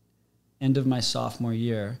 End of my sophomore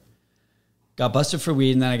year. Got busted for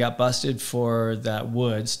weed, and then I got busted for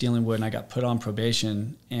stealing wood, and I got put on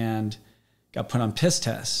probation and got put on piss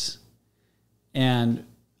tests. And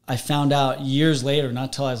I found out years later,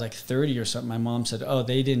 not till I was 30 or something, my mom said, oh,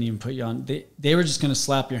 they didn't even put you on. They were just going to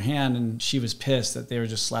slap your hand, and she was pissed that they were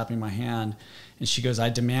just slapping my hand. And she goes, I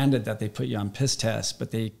demanded that they put you on piss tests,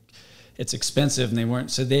 but it's expensive, and they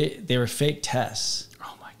weren't. So they were fake tests.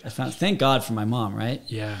 Oh my God. Thank God for my mom, right?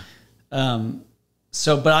 Yeah.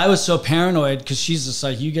 But I was so paranoid, because she's just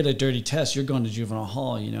like, you get a dirty test, you're going to juvenile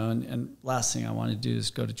hall, and last thing I want to do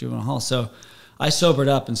is go to juvenile hall. So I sobered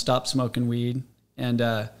up and stopped smoking weed,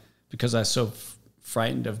 and because I was so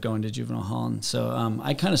frightened of going to juvenile hall. And so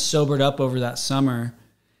I kind of sobered up over that summer.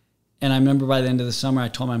 And I remember by the end of the summer, I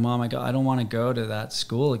told my mom, I don't want to go to that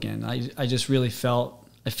school again. I just really felt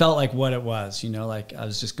like what it was, I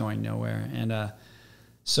was just going nowhere. And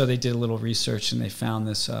so they did a little research, and they found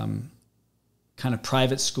this kind of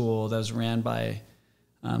private school that was ran by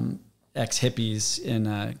ex-hippies in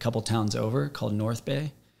a couple towns over, called North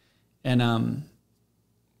Bay. And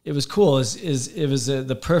it was cool. It was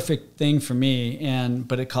the perfect thing for me,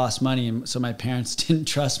 but it cost money, and so my parents didn't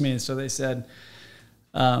trust me. And so they said,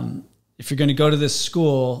 if you're going to go to this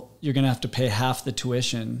school, you're going to have to pay half the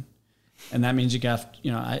tuition, and that means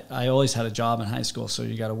I always had a job in high school, so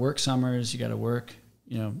you got to work summers, you got to work,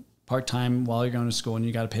 part-time while you're going to school, and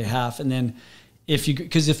you got to pay half. And then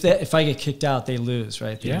if I get kicked out, they lose,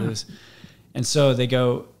 right? They lose. And so they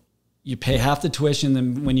go, you pay half the tuition,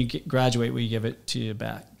 then when you graduate, we give it to you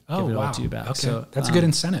back. Oh, give it wow. all to you back. Okay. So that's a good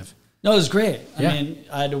incentive. No, it was great. Yeah. I mean,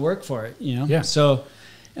 I had to work for it, Yeah. So,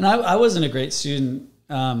 and I wasn't a great student,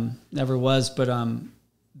 never was, but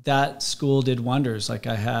that school did wonders.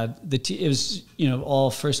 I had it was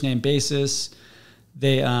all first name basis.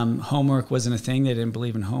 They homework wasn't a thing. They didn't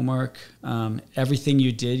believe in homework. Everything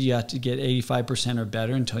you did, you had to get 85% or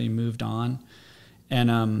better until you moved on,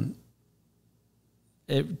 and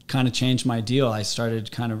it kind of changed my deal. I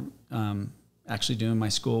started kind of actually doing my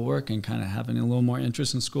schoolwork and kind of having a little more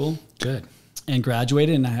interest in school. Good. and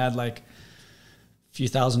graduated, and I had like a few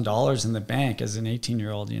 $1,000s in the bank as an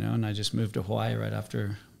 18-year-old, you know, and I just moved to Hawaii right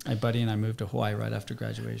after. My buddy and I moved to Hawaii right after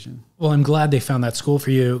graduation. Well, I'm glad they found that school for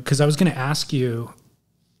you, because I was going to ask you,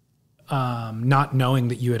 not knowing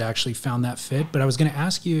that you had actually found that fit, but I was going to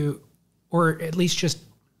ask you, or at least just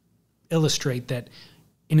illustrate that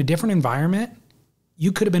in a different environment,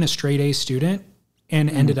 you could have been a straight A student and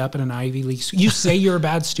ended up in an Ivy League. You say you're a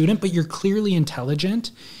bad student, but you're clearly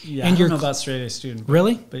intelligent. Yeah, and I don't know about straight A student.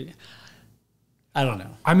 Really? But I don't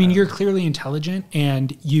know. I mean, you're clearly intelligent,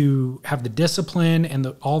 and you have the discipline and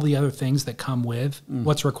all the other things that come with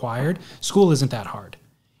what's required. School isn't that hard.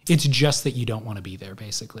 It's just that you don't want to be there,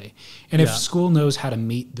 basically. And if school knows how to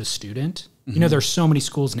meet the student, you know, there's so many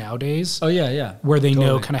schools nowadays. Oh, yeah. Where they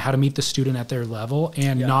know kind of how to meet the student at their level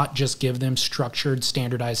and not just give them structured,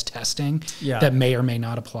 standardized testing that may or may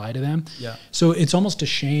not apply to them. Yeah. So it's almost a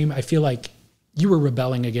shame. I feel like you were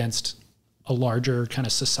rebelling against a larger kind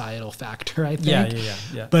of societal factor, I think.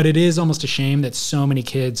 Yeah. But it is almost a shame that so many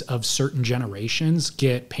kids of certain generations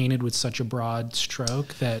get painted with such a broad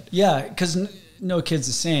stroke that... Yeah, because no kid's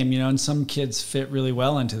the same, you know, and some kids fit really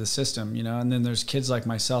well into the system, you know, and then there's kids like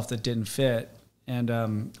myself that didn't fit. And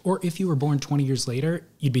or if you were born 20 years later,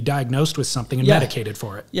 you'd be diagnosed with something and medicated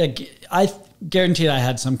for it. Yeah, I guaranteed I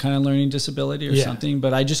had some kind of learning disability or something,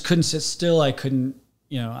 but I just couldn't sit still. I couldn't...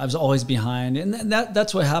 You know, I was always behind, and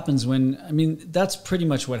that's what happens when, I mean, that's pretty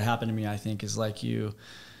much what happened to me, I think, is like you're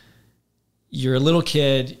a little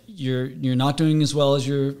kid, you're not doing as well as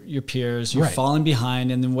your peers, you're falling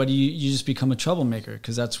behind, and then what do you just become a troublemaker,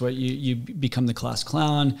 because that's what you become, the class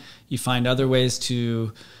clown. You find other ways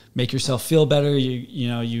to make yourself feel better. You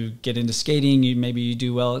know, you get into skating, maybe you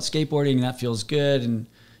do well at skateboarding, and that feels good, and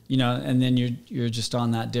you know, and then you're just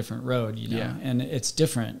on that different road, you know, and it's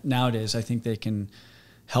different nowadays. I think they can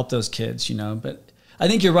help those kids, you know, but I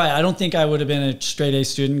think you're right. I don't think I would have been a straight A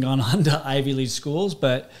student, gone on to Ivy League schools,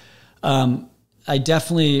 but I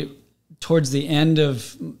definitely, towards the end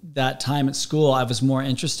of that time at school, I was more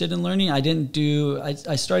interested in learning.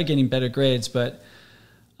 I started getting better grades, but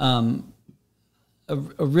a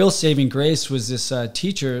real saving grace was this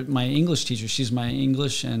teacher, my English teacher. She's my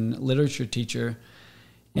English and literature teacher,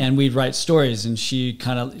 and we'd write stories, and she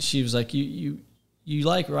was like, you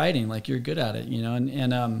like writing, like you're good at it, you know?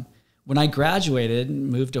 And when I graduated and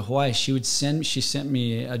moved to Hawaii, she sent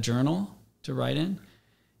me a journal to write in,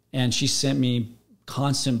 and she sent me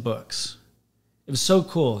constant books. It was so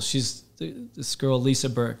cool. She's this girl, Lisa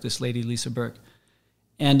Burke, this lady, Lisa Burke.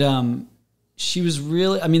 And she was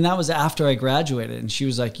really, I mean, that was after I graduated, and she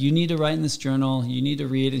was like, you need to write in this journal, you need to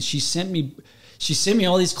read. And she sent me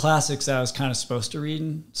all these classics that I was kind of supposed to read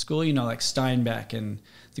in school, you know, like Steinbeck and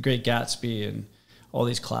The Great Gatsby and all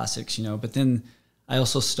these classics, you know. But then I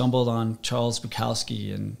also stumbled on Charles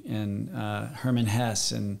Bukowski and Hermann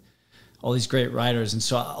Hesse and all these great writers. And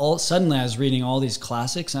so suddenly I was reading all these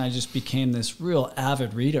classics, and I just became this real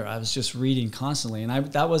avid reader. I was just reading constantly.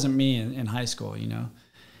 And that wasn't me in high school, you know.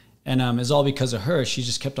 And it was all because of her. She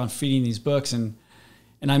just kept on feeding these books. And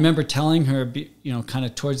I remember telling her, you know, kind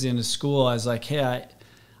of towards the end of school, I was like, hey,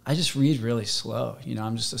 I just read really slow. You know,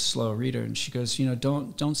 I'm just a slow reader. And she goes, you know,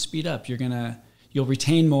 don't speed up. You'll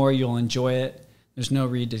retain more. You'll enjoy it. There's no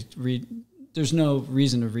reason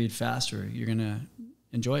to read faster. You're going to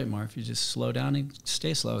enjoy it more if you just slow down and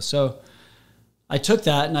stay slow. So I took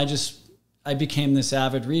that, and I became this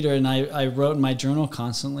avid reader, and I wrote in my journal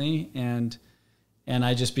constantly, and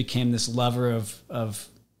I just became this lover of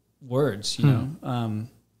words, you know.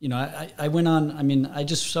 You know, I went on, I mean, I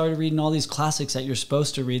just started reading all these classics that you're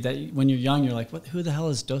supposed to read, that when you're young, you're like, who the hell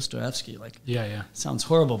is Dostoevsky? Like, sounds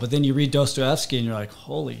horrible. But then you read Dostoevsky and you're like,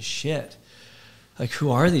 holy shit. Like, who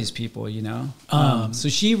are these people, you know? So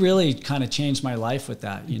she really kind of changed my life with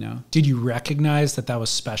that, you know? Did you recognize that was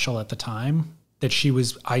special at the time? That she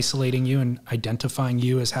was isolating you and identifying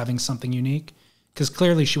you as having something unique? Because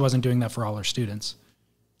clearly she wasn't doing that for all her students.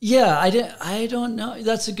 Yeah, I don't know.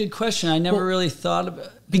 That's a good question. I never really thought about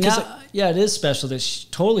it. Because it is special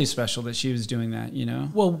totally special that she was doing that, you know?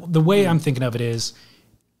 Well, the way I'm thinking of it is,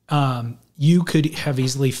 you could have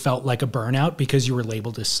easily felt like a burnout because you were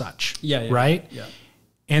labeled as such. Yeah. Right? Yeah.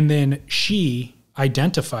 And then she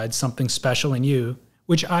identified something special in you,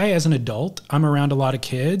 which as an adult, I'm around a lot of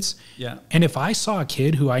kids. Yeah. And if I saw a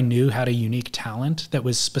kid who I knew had a unique talent that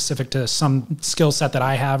was specific to some skill set that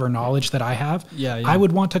I have or knowledge that I have, I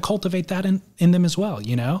would want to cultivate that in them as well,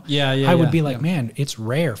 you know? I would be like, man, it's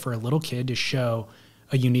rare for a little kid to show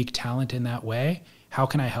a unique talent in that way. How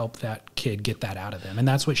can I help that kid get that out of them? And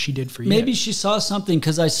that's what she did for you. Maybe she saw something,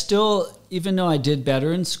 because I still, even though I did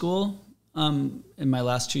better in school in my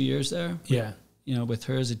last 2 years there, you know, with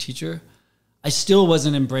her as a teacher, I still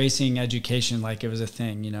wasn't embracing education like it was a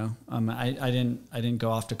thing, you know. I didn't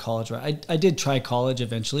go off to college. I did try college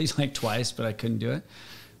eventually, like twice, but I couldn't do it.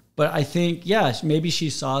 But I think, yeah, maybe she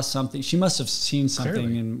saw something. She must have seen something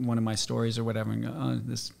Clearly. In one of my stories or whatever, and go, oh,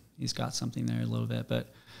 he's got something there a little bit.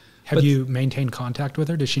 But have you maintained contact with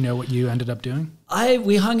her? Does she know what you ended up doing?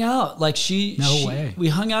 We hung out. Like No way. We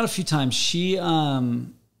hung out a few times. I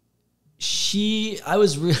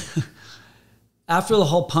was really after the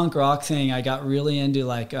whole punk rock thing, I got really into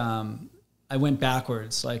like I went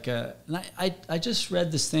backwards. Like and I just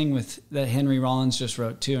read this thing that Henry Rollins just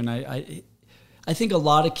wrote too, and I think a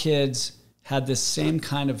lot of kids had this same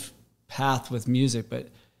kind of path with music, but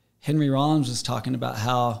Henry Rollins was talking about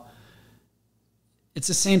how it's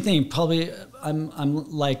the same thing. Probably I'm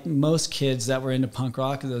like most kids that were into punk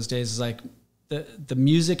rock in those days, is like the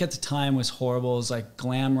music at the time was horrible. It was like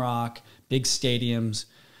glam rock, big stadiums,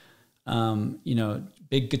 you know,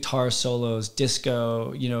 big guitar solos,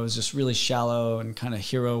 disco, you know, it was just really shallow and kind of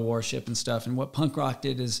hero worship and stuff. And what punk rock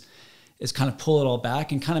did is kind of pull it all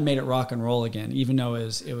back and kind of made it rock and roll again, even though it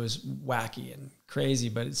was wacky and crazy.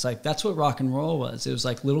 But it's like, that's what rock and roll was. It was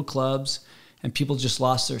like little clubs and people just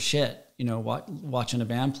lost their shit, you know, watching a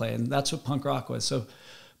band play. And that's what punk rock was. So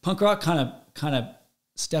punk rock kind of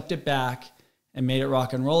stepped it back and made it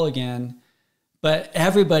rock and roll again. But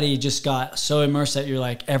everybody just got so immersed that you're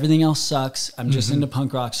like, everything else sucks. I'm just into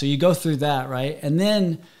punk rock. So you go through that, right? And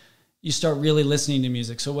then you start really listening to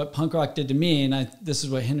music. So what punk rock did to me, and this is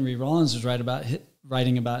what Henry Rollins was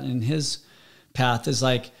writing about in his path, is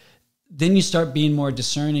like, then you start being more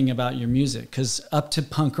discerning about your music. Because up to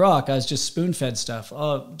punk rock, I was just spoon-fed stuff.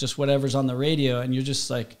 Oh, just whatever's on the radio. And you're just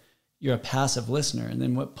like, you're a passive listener. And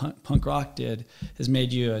then what punk rock did is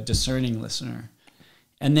made you a discerning listener.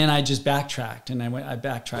 And then I just backtracked, and I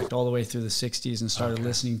backtracked all the way through the 60s and started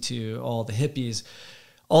listening to all the hippies.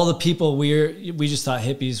 All the people we just thought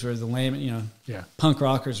hippies were the lame, you know. Yeah. Punk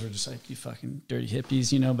rockers were just like, you fucking dirty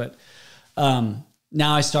hippies, you know. But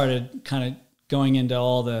now I started kind of going into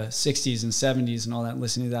all the 60s and 70s and all that,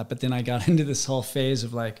 listening to that. But then I got into this whole phase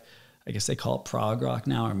of like, I guess they call it prog rock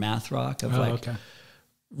now, or math rock, of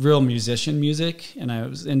real musician music. And I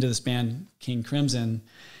was into this band, King Crimson.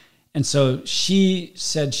 And so she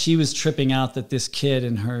said she was tripping out that this kid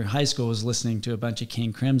in her high school was listening to a bunch of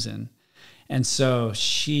King Crimson. And so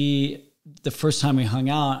the first time we hung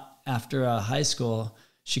out after high school,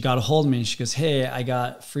 she got a hold of me and she goes, hey, I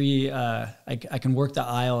got free, I can work the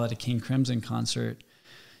aisle at a King Crimson concert.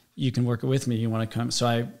 You can work it with me. You want to come? So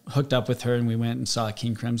I hooked up with her and we went and saw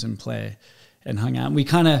King Crimson play and hung out. And we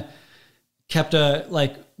kind of kept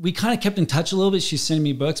in touch a little bit. She's sending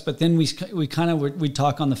me books, but then we'd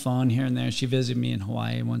talk on the phone here and there. She visited me in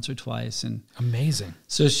Hawaii once or twice. And amazing.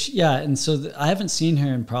 So I haven't seen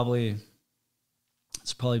her in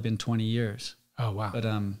it's probably been 20 years. Oh, wow.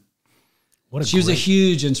 But she was a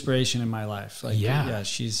huge inspiration in my life. Like, yeah,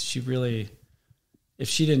 she really, if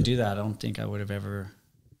she didn't do that, I don't think I would have ever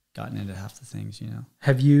gotten into half the things, you know.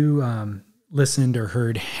 Have you listened or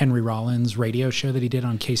heard Henry Rollins' radio show that he did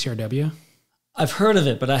on KCRW? I've heard of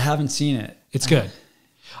it, but I haven't seen it. It's good.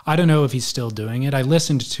 I don't know if he's still doing it. I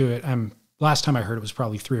listened to it. Last time I heard it was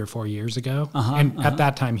probably 3 or 4 years ago. At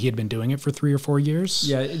that time, he had been doing it for 3 or 4 years.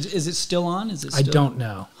 Yeah. Is it still on? I don't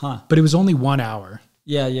know. But it was only 1 hour.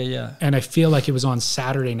 Yeah. And I feel like it was on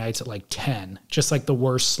Saturday nights at like 10, just like the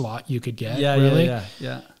worst slot you could get. Yeah, really.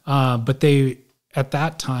 Yeah. But at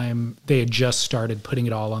that time, they had just started putting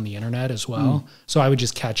it all on the internet as well. So I would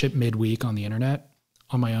just catch it midweek on the internet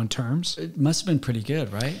on my own terms. It must have been pretty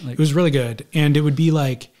good, right? It was really good. And it would be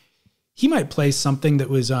like, he might play something that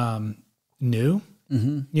was new,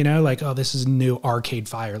 you know, like, oh, this is new Arcade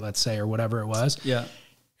Fire, let's say, or whatever it was. Yeah.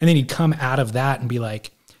 And then he'd come out of that and be like,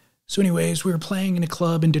 so anyways, we were playing in a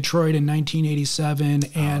club in Detroit in 1987.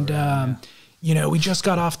 And, you know, we just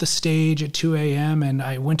got off the stage at 2 a.m. and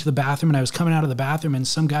I went to the bathroom and I was coming out of the bathroom and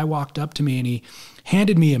some guy walked up to me and he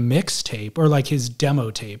handed me a mixtape or like his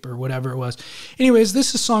demo tape or whatever it was. Anyways,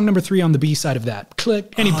 this is song number 3 on the B side of that.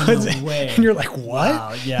 Click. And he puts it. And you're like, what?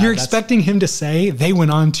 Wow, yeah, you're expecting him to say they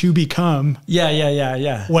went on to become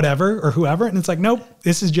whatever or whoever. And it's like, nope,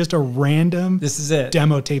 this is just a random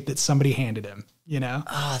demo tape that somebody handed him. You know?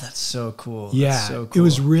 Oh, that's so cool. Yeah. That's so cool. It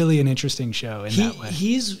was really an interesting show in that way.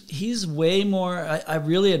 He's way more, I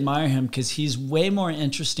really admire him because he's way more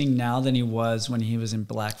interesting now than he was when he was in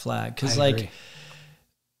Black Flag. Because like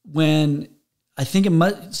when I think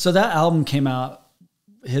so that album came out,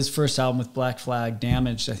 his first album with Black Flag,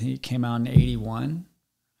 Damaged, I think it came out in 81.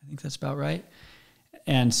 I think that's about right.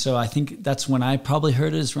 And so I think that's when I probably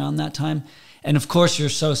heard it, is around that time. And of course, you're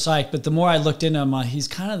so psyched. But the more I looked into him, he's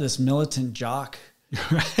kind of this militant jock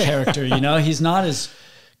character, you know, he's not as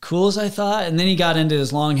cool as I thought. And then he got into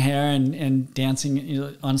his long hair and dancing, you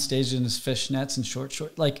know, on stage in his fishnets and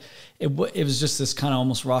short, like it was just this kind of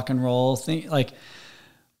almost rock and roll thing. Like,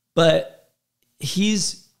 but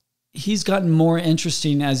he's gotten more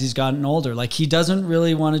interesting as he's gotten older. Like he doesn't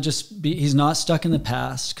really want to just be, he's not stuck in the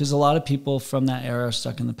past, because a lot of people from that era are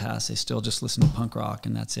stuck in the past. They still just listen to punk rock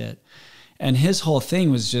and that's it. And his whole thing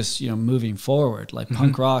was just, you know, moving forward, like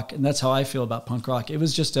punk rock. And that's how I feel about punk rock. It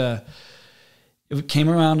was just it came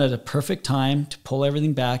around at a perfect time to pull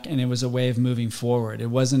everything back, and it was a way of moving forward. It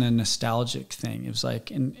wasn't a nostalgic thing. It was like,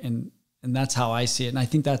 and that's how I see it. And I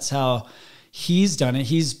think that's how he's done it.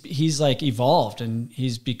 He's like evolved, and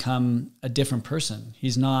he's become a different person.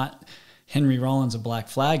 He's not Henry Rollins of Black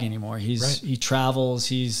Flag anymore. He travels.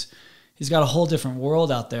 He's got a whole different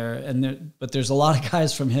world out there. But there's a lot of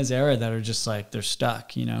guys from his era that are just like, they're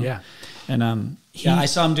stuck, you know? Yeah. And I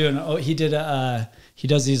saw him he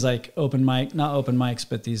does these like not open mics,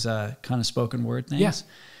 but these kind of spoken word things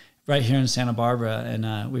right here in Santa Barbara.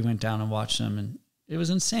 And we went down and watched him, and it was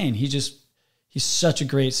insane. He's such a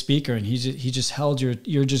great speaker, and he just held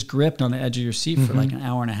you're just gripped on the edge of your seat for like an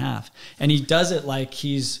hour and a half. And he does it like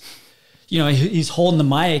he's holding the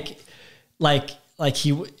mic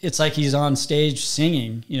it's like he's on stage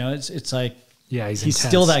singing, you know, it's like, yeah, he's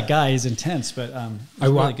still that guy. He's intense, but he's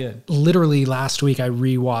really good. Literally last week I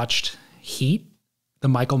rewatched Heat, the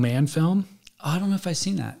Michael Mann film. Oh, I don't know if I've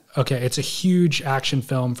seen that. Okay, it's a huge action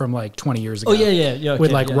film from like 20 years ago. Oh, yeah. Okay,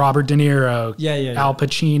 with like Robert De Niro, Yeah. Al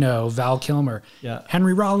Pacino, Val Kilmer. Yeah.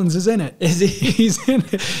 Henry Rollins is in it. Is he? He's in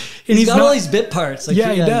it. And he's got all these bit parts. Like, he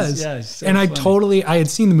does. He's so and funny. I had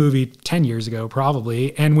seen the movie 10 years ago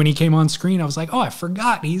probably, and when he came on screen, I was like, oh, I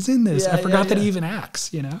forgot he's in this. I forgot that he even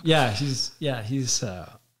acts, you know? Yeah, he's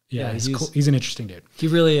cool. He's an interesting dude. He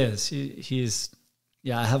really is. He's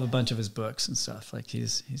I have a bunch of his books and stuff. Like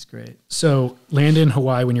he's great. So landed in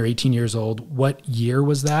Hawaii when you're 18 years old. What year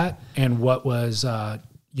was that? And what was,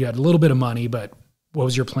 you had a little bit of money, but what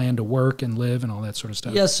was your plan to work and live and all that sort of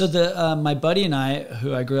stuff? Yeah. So my buddy and I,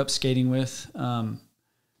 who I grew up skating with,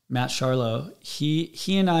 Matt Charlo,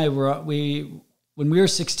 he and I when we were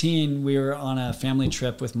 16, we were on a family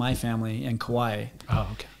trip with my family in Kauai. Oh,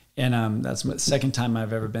 okay. And that's the second time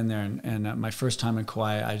I've ever been there. And my first time in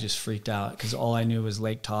Kauai, I just freaked out because all I knew was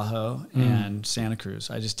Lake Tahoe and Santa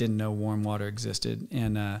Cruz. I just didn't know warm water existed.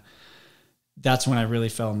 And that's when I really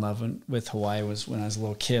fell in love with Hawaii, was when I was a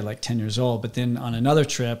little kid, like 10 years old. But then on another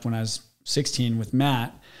trip when I was 16 with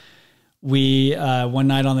Matt, we one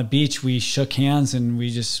night on the beach, we shook hands and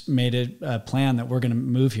we just made a plan that we're going to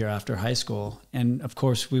move here after high school. And of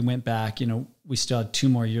course we went back, you know, we still had 2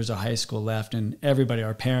 more years of high school left, and everybody,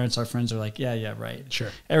 our parents, our friends are like, yeah, right. Sure.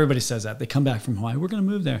 Everybody says that. They come back from Hawaii, we're going to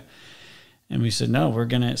move there. And we said, no,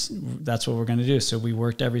 that's what we're going to do. So we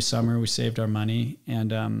worked every summer, we saved our money.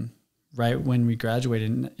 And right when we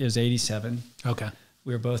graduated, it was 87. Okay.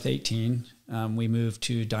 We were both 18. We moved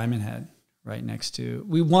to Diamond Head. Right next to,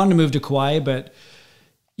 we wanted to move to Kauai, but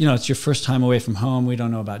you know, it's your first time away from home. We don't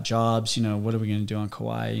know about jobs. You know, what are we going to do on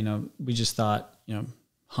Kauai? You know, we just thought, you know,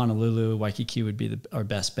 Honolulu, Waikiki would be our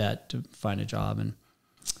best bet to find a job. And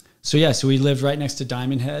so we lived right next to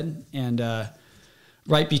Diamond Head, and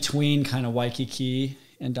right between kind of Waikiki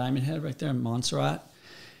and Diamond Head, right there in Montserrat.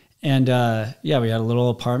 And we had a little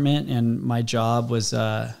apartment, and my job was,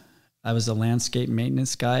 I was a landscape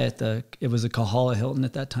maintenance guy it was a Kahala Hilton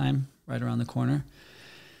at that time, right around the corner.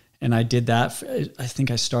 And I did that. I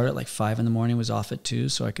think I started at like 5 a.m, was off at 2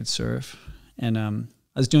 so I could surf. And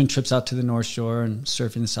I was doing trips out to the North Shore and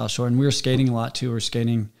surfing the South Shore. And we were skating a lot too. We were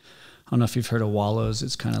skating, I don't know if you've heard of Wallows.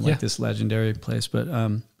 It's kind of like this legendary place, but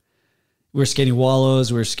we were skating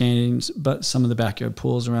Wallows. We were skating but some of the backyard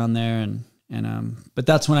pools around there. But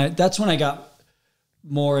that's when I got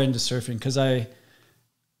more into surfing, because I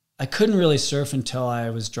couldn't really surf until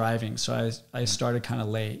I was driving. So I started kind of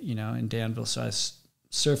late, you know, in Danville. So I was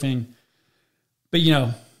surfing, but you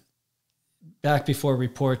know, back before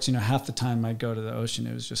reports, you know, half the time I'd go to the ocean,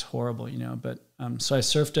 it was just horrible, you know, but, so I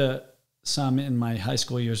surfed some in my high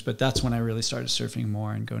school years, but that's when I really started surfing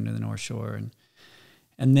more and going to the North Shore.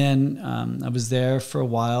 And then, I was there for a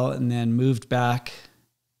while, and then moved back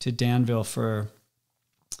to Danville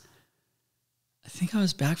I think I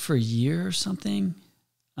was back for a year or something.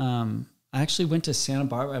 I actually went to Santa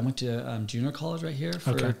Barbara. I went to junior college right here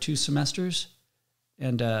for 2 semesters,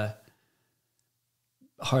 and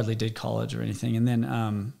hardly did college or anything. And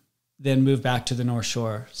then moved back to the North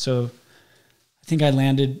Shore. So I think I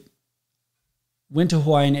went to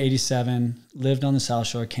Hawaii in 87, lived on the South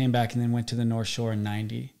Shore, came back, and then went to the North Shore in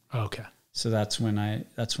 90. Okay. So that's when I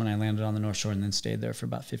landed on the North Shore and then stayed there for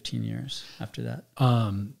about 15 years after that.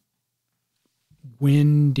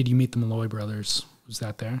 When did you meet the Malloy brothers? Was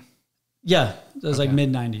that there? Yeah, it was like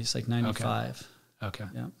mid-90s, like 95. Okay.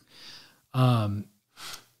 Yeah.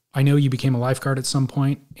 I know you became a lifeguard at some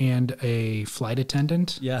point and a flight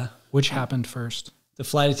attendant. Yeah. Which happened first? The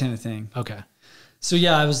flight attendant thing. Okay. So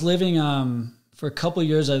yeah, I was living for a couple of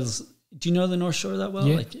years. Do you know the North Shore that well?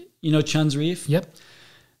 Yeah. Like, you know Chun's Reef? Yep.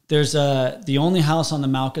 There's the only house on the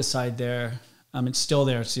Malka side there. It's still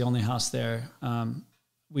there. It's the only house there.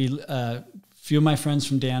 Few of my friends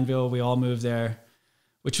from Danville, we all moved there,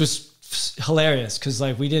 which was hilarious because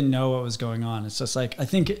like we didn't know what was going on. It's just like I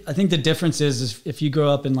think the difference is if you grow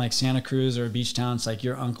up in like Santa Cruz or a beach town, it's like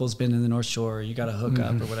your uncle's been in the North Shore, or you got a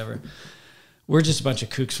hookup or whatever. We're just a bunch of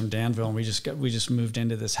kooks from Danville, and we just moved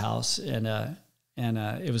into this house, and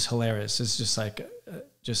it was hilarious. It's just like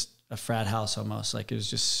just a frat house almost. Like it was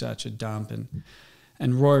just such a dump,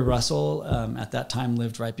 and Roy Russell at that time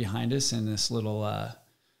lived right behind us in this little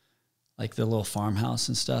like the little farmhouse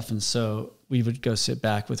and stuff. And so we would go sit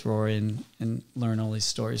back with Rory and learn all these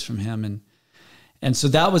stories from him. And so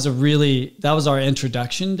that was our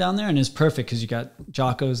introduction down there, and it's perfect because you got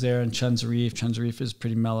Jocko's there and Chun's Reef. Chun's Reef is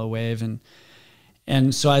pretty mellow wave.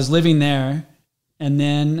 And so I was living there, and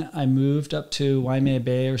then I moved up to Waimea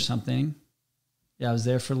Bay or something. Yeah, I was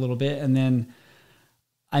there for a little bit. And then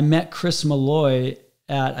I met Chris Malloy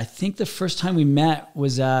I think the first time we met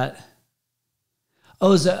was it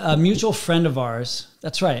was a mutual friend of ours.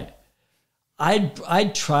 That's right.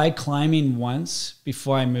 I'd tried climbing once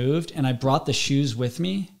before I moved, and I brought the shoes with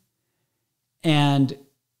me. And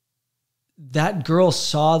that girl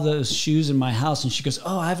saw those shoes in my house, and she goes,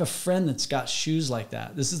 "Oh, I have a friend that's got shoes like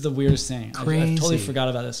that." This is the weirdest thing. I totally forgot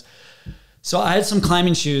about this. So I had some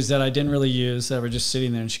climbing shoes that I didn't really use that were just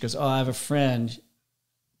sitting there, and she goes, "Oh, I have a friend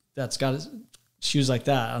that's got shoes like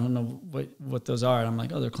that. I don't know what those are." And I'm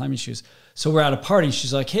like, "Oh, they're climbing shoes." So we're at a party, and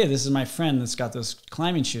she's like, "Hey, this is my friend that's got those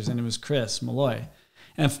climbing shoes." And it was Chris Malloy.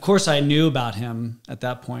 And of course I knew about him at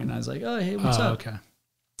that point. And I was like, "Oh, hey, what's up?" Okay.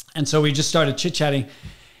 And so we just started chit-chatting.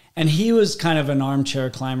 And he was kind of an armchair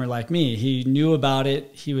climber like me. He knew about it.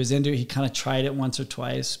 He was into it. He kind of tried it once or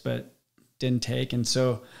twice, but didn't take. And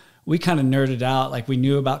so we kind of nerded out. Like we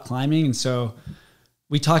knew about climbing. And so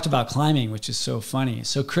we talked about climbing, which is so funny.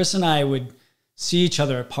 So Chris and I would see each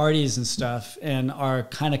other at parties and stuff. And our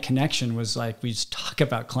kind of connection was like, we just talk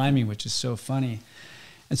about climbing, which is so funny.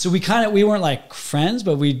 And so we weren't like friends,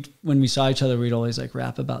 but when we saw each other, we'd always like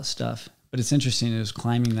rap about stuff. But it's interesting. It was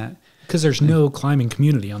climbing that. Because there's no climbing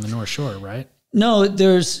community on the North Shore, right? No,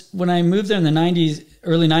 when I moved there in the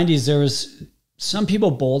early 90s, there was some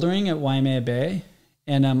people bouldering at Waimea Bay.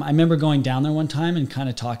 And I remember going down there one time and kind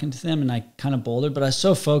of talking to them, and I kind of bouldered, but I was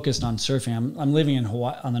so focused on surfing. I'm living in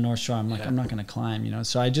Hawaii on the North Shore. I'm like, I'm not going to climb, you know?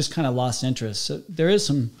 So I just kind of lost interest. So there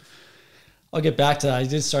is I'll get back to that. I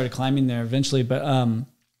did start climbing there eventually, but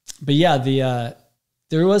yeah,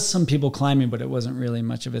 there was some people climbing, but it wasn't really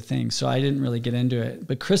much of a thing. So I didn't really get into it.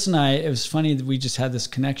 But Chris and I, it was funny that we just had this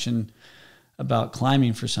connection about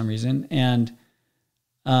climbing for some reason. And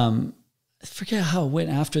I forget how it went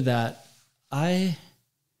after that. I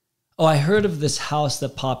heard of this house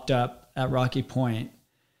that popped up at Rocky Point.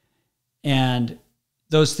 And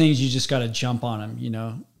those things, you just got to jump on them, you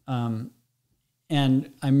know.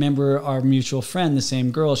 And I remember our mutual friend, the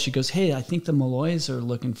same girl, she goes, "Hey, I think the Malloys are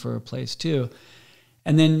looking for a place too."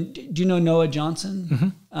 And then, do you know Noah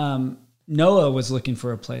Johnson? Mm-hmm. Noah was looking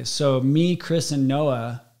for a place. So me, Chris, and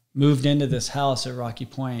Noah moved into this house at Rocky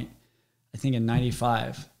Point, I think in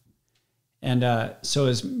 95. And so it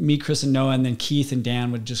was me, Chris, and Noah, and then Keith and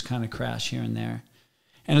Dan would just kind of crash here and there.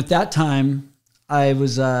 And at that time, I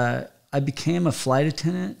became a flight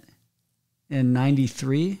attendant in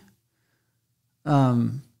 92,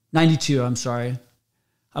 I'm sorry.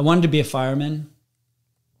 I wanted to be a fireman.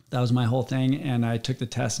 That was my whole thing, and I took the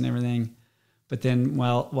test and everything. But then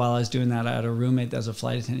while I was doing that, I had a roommate that was a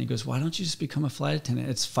flight attendant. He goes, "Why don't you just become a flight attendant?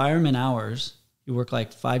 It's fireman hours. You work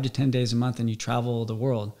like 5 to 10 days a month, and you travel the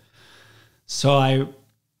world." So I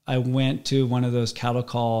went to one of those cattle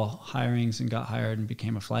call hirings and got hired and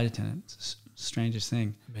became a flight attendant. It's the strangest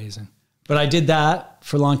thing. Amazing. But I did that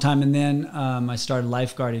for a long time, and then I started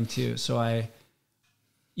lifeguarding too. So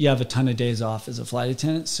you have a ton of days off as a flight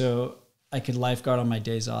attendant, so I could lifeguard on my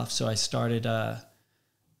days off. So I started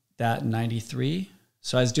that in 93.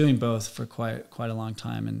 So I was doing both for quite a long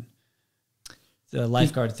time. And the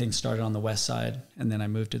lifeguard thing started on the west side, and then I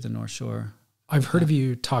moved to the North Shore. I've heard of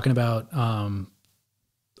you talking about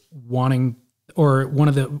wanting, or one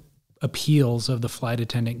of the appeals of the flight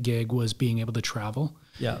attendant gig was being able to travel.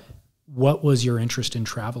 Yeah. What was your interest in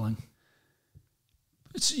traveling?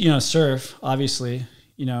 It's, you know, surf, obviously,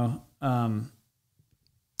 you know.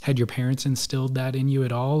 Had your parents instilled that in you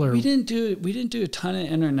at all, or we didn't do a ton of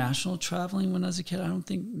international traveling when I was a kid. I don't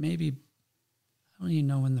even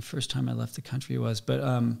know when the first time I left the country was, but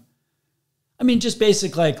I mean, just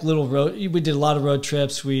basic like little road. We did a lot of road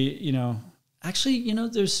trips. We, you know, actually, you know,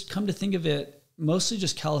 there's, come to think of it, mostly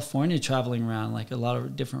just California traveling around, like a lot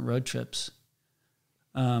of different road trips.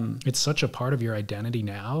 It's such a part of your identity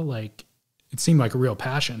now. Like, it seemed like a real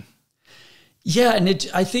passion. Yeah, and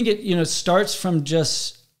I think it, you know, starts from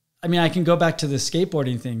just, I mean, I can go back to the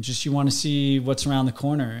skateboarding thing. Just you want to see what's around the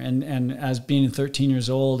corner, and as being 13 years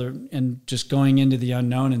old, and just going into the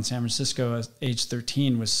unknown in San Francisco at age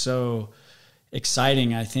 13 was so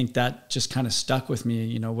exciting. I think that just kind of stuck with me.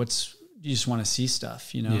 You know, you just want to see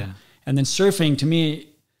stuff, you know. Yeah. And then surfing, to me,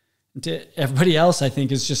 to everybody else, I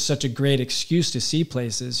think is just such a great excuse to see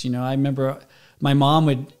places. You know, I remember my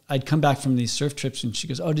mom I'd come back from these surf trips and she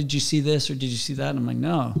goes, "Oh, did you see this or did you see that?" And I'm like,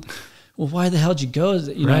 "No." "Well, why the hell did you go?"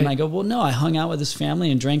 You know, right. And I go, "Well, no, I hung out with his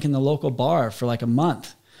family and drank in the local bar for like a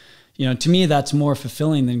month." You know, to me, that's more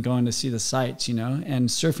fulfilling than going to see the sights, you know, and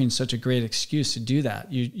surfing is such a great excuse to do that.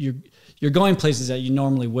 You're going places that you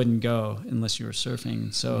normally wouldn't go unless you were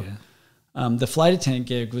surfing. So the flight attendant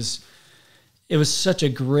gig was such a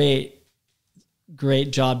great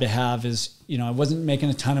job to have. Is, you know, I wasn't making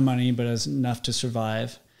a ton of money, but it was enough to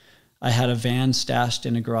survive. I had a van stashed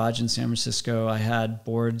in a garage in San Francisco. I had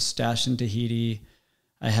boards stashed in Tahiti.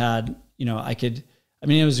 I had, you know,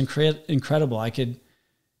 it was incredible. I could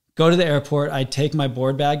go to the airport. I'd take my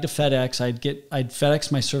board bag to FedEx. I'd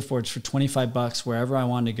FedEx my surfboards for $25 wherever I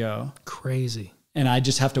wanted to go. Crazy. And I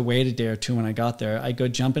just have to wait a day or two when I got there. I'd go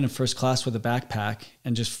jump into first class with a backpack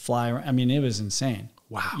and just fly around. I mean, it was insane.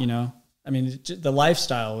 Wow. You know, I mean, the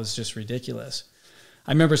lifestyle was just ridiculous.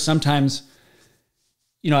 I remember sometimes,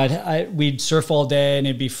 you know, we'd surf all day and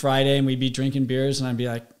it'd be Friday and we'd be drinking beers and I'd be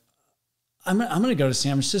like, I'm going to go to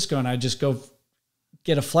San Francisco, and I'd just go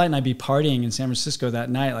get a flight and I'd be partying in San Francisco that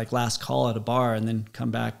night, like last call at a bar, and then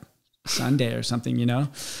come back Sunday or something, you know.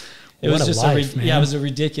 It was just it was a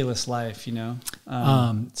ridiculous life, you know.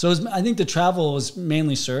 So I think the travel was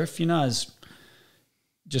mainly surf, you know. I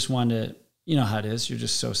just wanted to, you know how it is. You're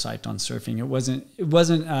just so psyched on surfing. It wasn't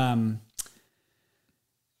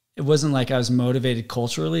like I was motivated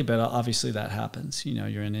culturally, but obviously that happens. You know,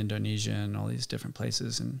 you're in Indonesia and all these different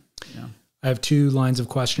places, and you know. I have 2 lines of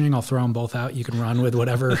questioning. I'll throw them both out. You can run with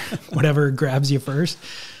whatever grabs you first.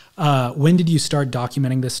 When did you start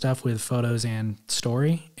documenting this stuff with photos and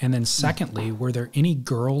story? And then secondly, were there any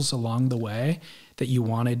girls along the way that you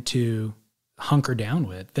wanted to hunker down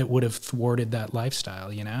with that would have thwarted that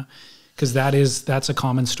lifestyle, you know? Because that's a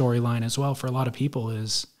common storyline as well for a lot of people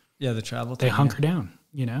is the travel they hunker down,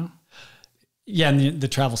 you know? Yeah, and the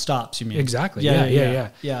travel stops, you mean? Exactly.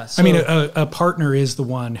 Yeah. So, I mean, a partner is the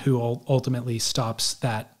one who ultimately stops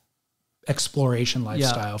that exploration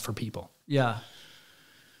lifestyle for people. Yeah.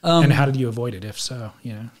 And how did you avoid it, if so,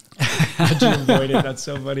 you know? How did you avoid it? That's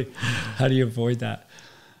so funny. How do you avoid that?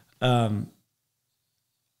 So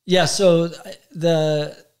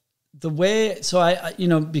the way, so I you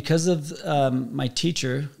know, because of my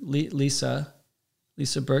teacher, Lisa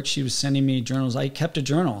Burke, she was sending me journals. I kept a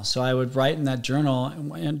journal. So I would write in that journal,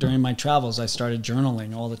 and during my travels, I started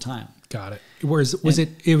journaling all the time. Got it. It was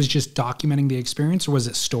just documenting the experience, or was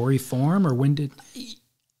it story form, or when did...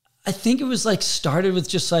 I think it was like started with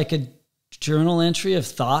just like a journal entry of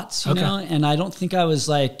thoughts, you know, and I don't think I was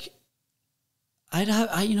like, I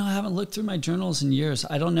haven't looked through my journals in years.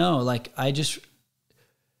 I don't know. Like, I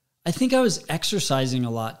think I was exercising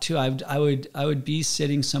a lot too. I would be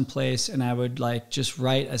sitting someplace and I would like just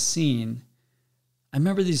write a scene. I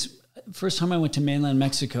remember first time I went to mainland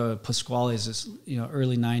Mexico, Pascuales, you know,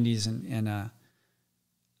 early 90s. And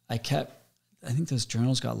I think those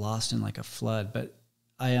journals got lost in like a flood, but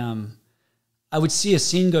I would see a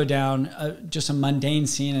scene go down, just a mundane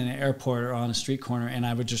scene in an airport or on a street corner, and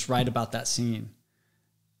I would just write about that scene.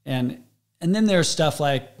 And then there's stuff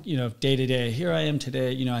like, you know, day to day, here I am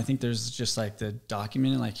today. You know, I think there's just like the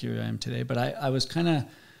documenting, like here I am today. But I was kind of,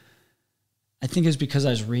 I think it was because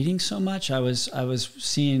I was reading so much. I was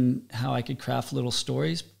seeing how I could craft little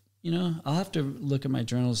stories. You know, I'll have to look at my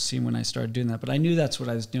journals to see when I started doing that. But I knew that's what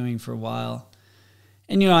I was doing for a while.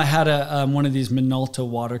 And, you know, I had one of these Minolta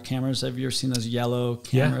water cameras. Have you ever seen those yellow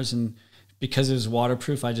cameras? Yeah. And because it was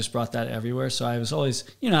waterproof, I just brought that everywhere. So I was always,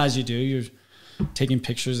 you know, as you do, you're taking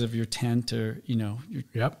pictures of your tent or, you know,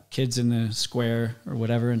 your kids in the square or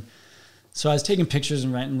whatever. And so I was taking pictures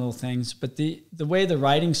and writing little things. But the way the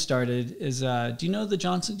writing started is, do you know the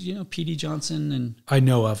Johnson? Do you know P.D. Johnson? And I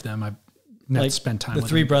know of them. like spend time the with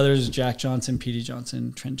three them. brothers, Jack Johnson, Petey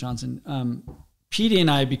Johnson, Trent Johnson. Petey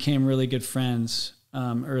and I became really good friends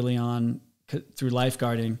early on through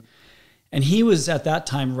lifeguarding. And he was at that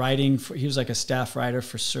time he was like a staff writer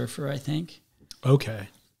for Surfer, I think. Okay.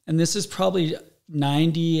 And this is probably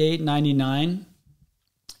 98, 99.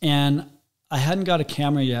 And I hadn't got a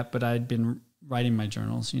camera yet, but I'd been writing my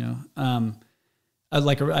journals, you know. I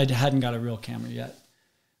hadn't got a real camera yet.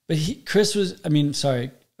 But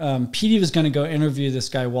Petey was going to go interview this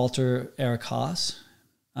guy, Walter Eric Haas.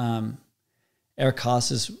 Eric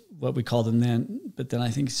Haas is what we called him then, but then I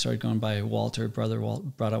think he started going by Walter, brother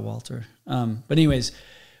Walter. But anyways,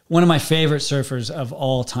 one of my favorite surfers of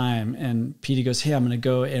all time. And Petey goes, hey, I'm going to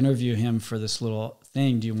go interview him for this little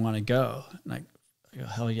thing. Do you want to go? And I go,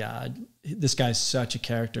 hell yeah. This guy's such a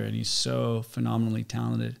character and he's so phenomenally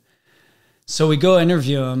talented. So we go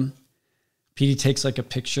interview him. Petey takes like a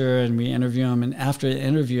picture and we interview him. And after the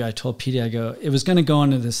interview, I told Petey, I go, it was going to go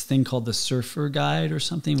into this thing called the Surfer Guide or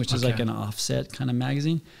something, which is like an offset kind of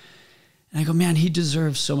magazine. And I go, man, he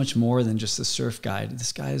deserves so much more than just the surf guide.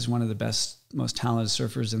 This guy is one of the best, most talented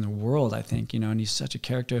surfers in the world, I think, you know, and he's such a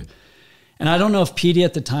character. And I don't know if Petey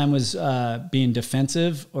at the time was being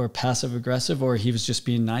defensive or passive aggressive, or he was just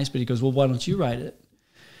being nice, but he goes, well, why don't you write it?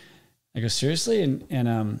 I go, seriously?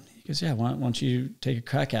 And he goes, yeah, why don't you take a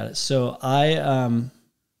crack at it? So I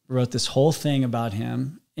wrote this whole thing about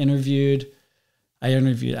him, I interviewed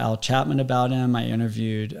Al Chapman about him. I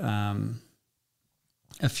interviewed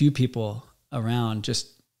a few people around,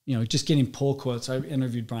 just getting pull quotes. I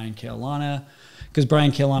interviewed Brian Kealana because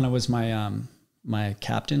Brian Kealana was my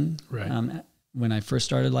captain when I first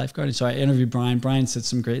started lifeguarding. So I interviewed Brian. Brian said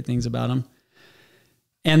some great things about him.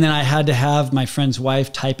 And then I had to have my friend's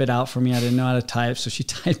wife type it out for me. I didn't know how to type, so she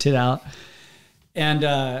typed it out. And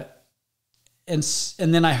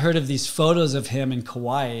then I heard of these photos of him in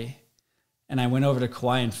Kauai, and I went over to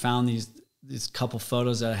Kauai and found these couple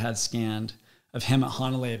photos that I had scanned of him at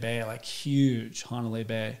Honolulu Bay, like huge Honolulu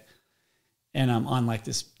Bay. And I'm on like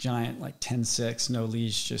this giant, like 10.6, no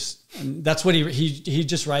leash, and that's what he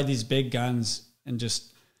just ride these big guns and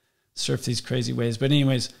just surf these crazy waves. But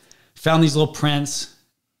anyways, found these little prints.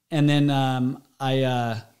 And then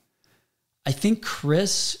I think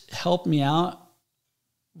Chris helped me out.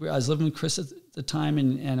 I was living with Chris at the time,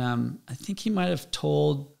 and I think he might have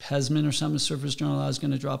told Pesman or something, Surfers Journal, I was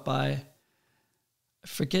going to drop by. I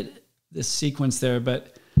forget the sequence there,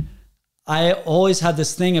 but I always had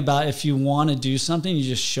this thing about if you want to do something, you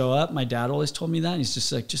just show up. My dad always told me that. He's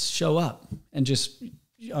just like, just show up and just,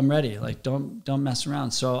 I'm ready. Like, don't mess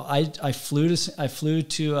around. So I flew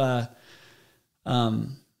to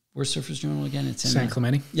where's Surfers Journal again? It's in San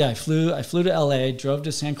Clemente. Yeah, I flew to LA, drove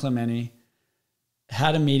to San Clemente,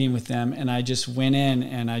 had a meeting with them, and I just went in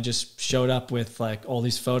and I just showed up with like all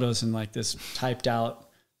these photos and like this typed out,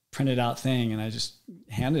 printed out thing, and I just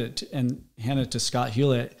handed it to Scott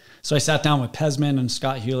Hewlett. So I sat down with Pesman and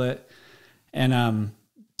Scott Hewlett, and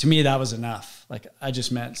to me that was enough. Like I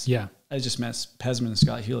just met Pesman and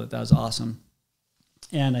Scott Hewlett. That was awesome.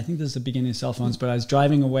 And I think this is the beginning of cell phones, but I was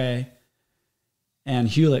driving away. And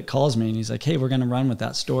Hewlett calls me and he's like, hey, we're going to run with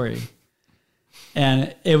that story.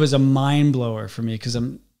 And it was a mind blower for me because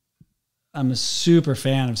I'm a super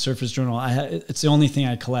fan of Surfers Journal. It's the only thing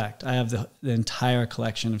I collect. I have the entire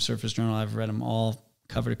collection of Surfers Journal. I've read them all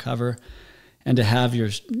cover to cover. And to have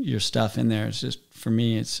your stuff in there, it's just, for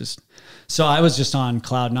me, it's just, so I was just on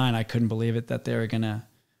cloud nine. I couldn't believe it that they were going to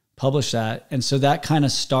publish that. And so that kind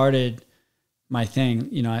of started my thing.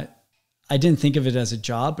 You know, I didn't think of it as a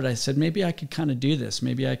job, but I said, maybe I could kind of do this.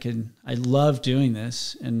 Maybe I love doing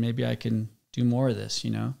this, and maybe I can do more of this,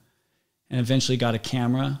 you know? And eventually got a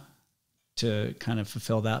camera to kind of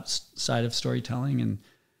fulfill that side of storytelling. And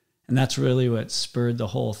that's really what spurred the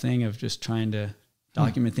whole thing of just trying to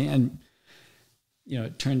document things. And, you know,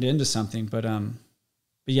 it turned into something, but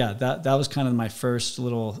yeah, that was kind of my first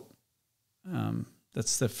little,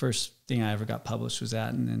 that's the first thing I ever got published was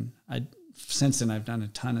that. And then since then I've done a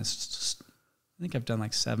ton of, I think I've done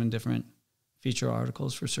like 7 different feature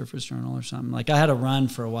articles for Surfers Journal or something. Like I had a run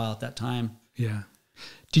for a while at that time. Yeah.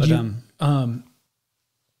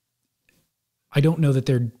 I don't know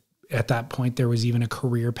that at that point there was even a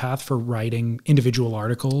career path for writing individual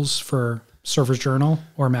articles for Surfers Journal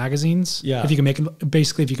or magazines. Yeah. If you can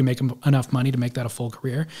make enough money to make that a full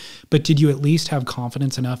career. But did you at least have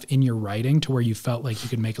confidence enough in your writing to where you felt like you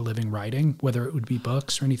could make a living writing, whether it would be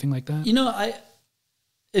books or anything like that? You know,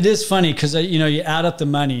 it is funny because, you know, you add up the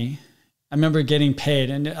money. I remember getting paid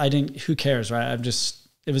and who cares, right?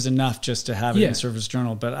 it was enough just to have it in Surfers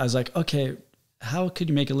Journal. But I was like, okay, how could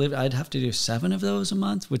you make a living? I'd have to do 7 of those a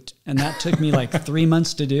month, and that took me like 3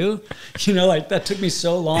 months to do, like that took me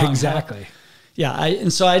so long. Exactly. Yeah.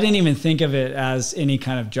 And so I didn't even think of it as any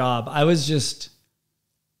kind of job.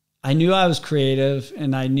 I knew I was creative,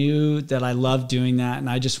 and I knew that I loved doing that, and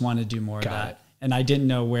I just wanted to do more of that. And I didn't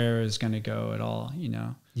know where it was going to go at all,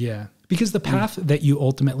 Yeah. Because the path that you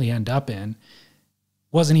ultimately end up in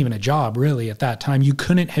wasn't even a job really at that time. You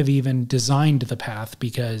couldn't have even designed the path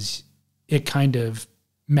because it kind of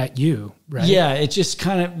met you, right? Yeah. It just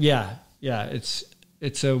kind of, yeah.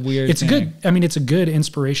 It's a weird It's thing. good. I mean, it's a good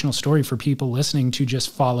inspirational story for people listening to just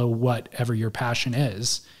follow whatever your passion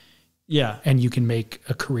is. Yeah. And you can make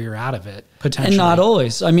a career out of it, potentially. And not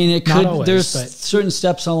always. I mean, it could, always, there's certain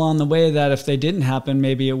steps along the way that if they didn't happen,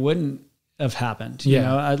 maybe it wouldn't have happened.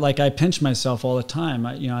 I pinch myself all the time.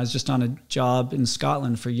 I was just on a job in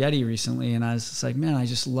Scotland for Yeti recently, and I was just like, man, I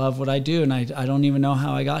just love what I do. And I don't even know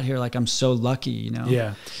how I got here. Like, I'm so lucky,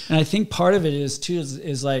 Yeah. And I think part of it is too,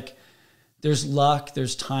 is like, there's luck,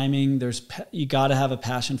 there's timing, you got to have a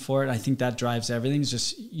passion for it. I think that drives everything.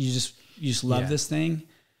 It's you just love this thing.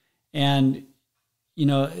 And,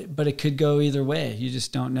 but it could go either way. You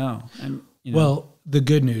just don't know. And, Well, the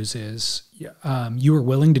good news is you were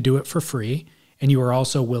willing to do it for free, and you were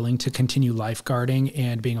also willing to continue lifeguarding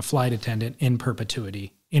and being a flight attendant in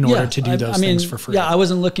perpetuity in order to do those things for free. Yeah, I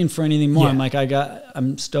wasn't looking for anything more. I'm like,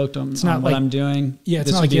 I'm stoked on what I'm doing. Yeah,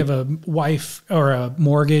 it's not like you have a wife or a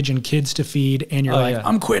mortgage and kids to feed, and you're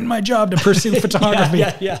I'm quitting my job to pursue photography.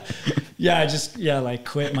 Yeah. I just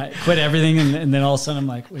quit everything, and then all of a sudden I'm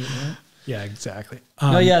like, wait, what? Yeah, exactly.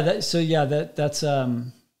 That's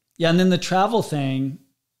and then the travel thing.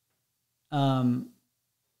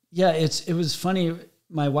 It was funny.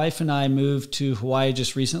 My wife and I moved to Hawaii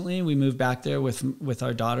just recently. We moved back there with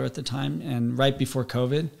our daughter at the time, and right before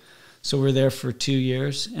COVID. So we're there for 2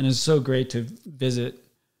 years, and it's so great to visit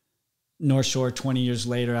North Shore 20 years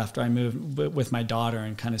later after I moved with my daughter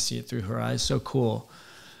and kind of see it through her eyes. So cool.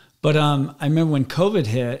 But I remember when COVID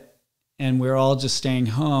hit and we were all just staying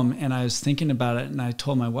home, and I was thinking about it, and I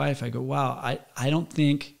told my wife, I go, wow, I don't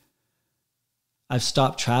think I've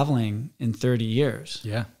stopped traveling in 30 years.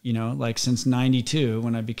 Yeah. Like since 92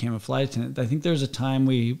 when I became a flight attendant. I think there was a time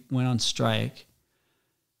we went on strike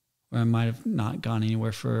where I might have not gone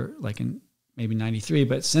anywhere for like in maybe 93,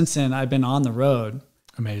 but since then I've been on the road.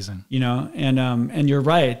 Amazing. And you're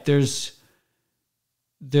right. There's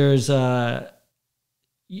what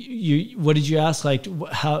did you ask? Like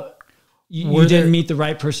how you didn't meet the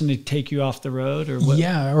right person to take you off the road, or what?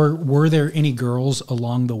 Yeah. Or were there any girls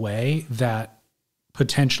along the way that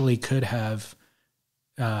potentially could have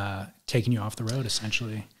taken you off the road,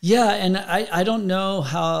 essentially? Yeah. And I don't know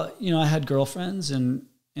how, I had girlfriends and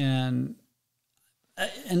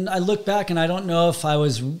I look back and I don't know if I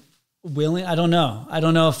was willing. I don't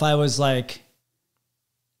know if I was like,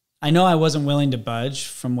 I know I wasn't willing to budge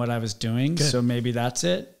from what I was doing. Good. So maybe that's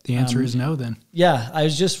it. The answer is no then. Yeah. I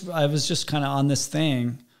was just kind of on this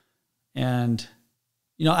thing, and,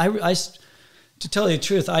 to tell you the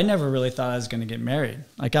truth, I never really thought I was going to get married.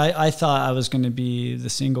 Like I thought I was going to be the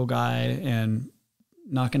single guy and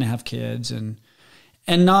not going to have kids and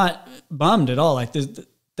not bummed at all. Like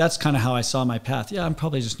that's kind of how I saw my path. Yeah, I'm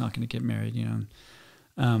probably just not going to get married,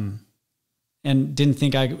 and didn't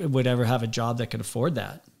think I would ever have a job that could afford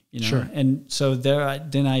that, Sure. And so I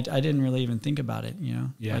didn't really even think about it,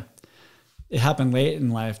 Yeah. Like, it happened late in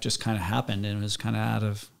life, just kind of happened, and it was kind of out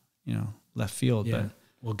of, left field. Yeah. But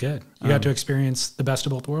well, good. You got to experience the best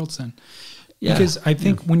of both worlds then. Yeah. Because I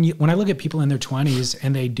think when I look at people in their 20s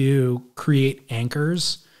and they do create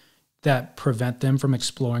anchors that prevent them from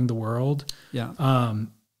exploring the world. Yeah.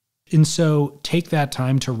 And so take that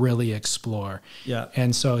time to really explore. Yeah.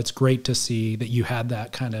 And so it's great to see that you had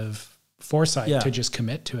that kind of foresight to just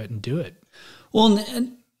commit to it and do it. Well,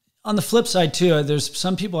 and on the flip side too, there's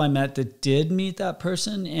some people I met that did meet that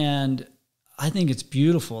person, and I think it's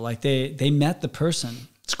beautiful. Like they met the person.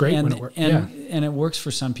 It's great when it works. And it works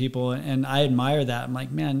for some people, and I admire that. I'm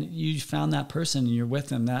like, man, you found that person and you're with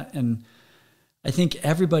them. And I think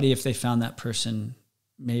everybody, if they found that person,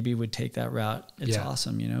 maybe would take that route. It's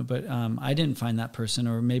awesome, But I didn't find that person,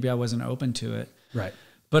 or maybe I wasn't open to it. Right.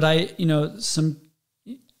 But some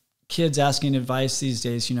kids asking advice these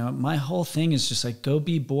days, my whole thing is just like, go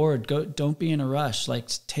be bored. Don't be in a rush. Like,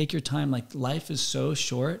 take your time. Like, life is so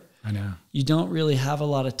short. I know. You don't really have a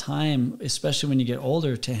lot of time, especially when you get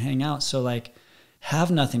older, to hang out. So like,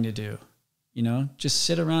 have nothing to do, just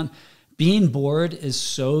sit around. Being bored is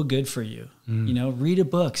so good for you. Read a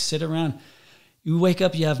book, sit around. You wake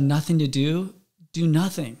up, you have nothing to do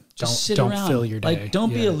nothing. Just sit around. Don't fill your day. Like,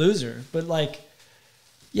 don't be a loser, but like,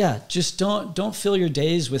 yeah, just don't fill your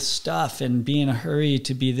days with stuff and be in a hurry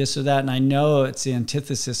to be this or that. And I know it's the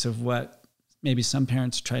antithesis of what maybe some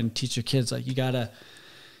parents try and teach their kids. Like, you gotta,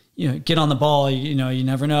 get on the ball. You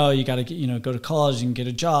never know. You gotta, go to college and get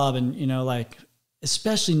a job. And, like,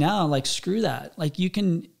 especially now, like, screw that. Like, you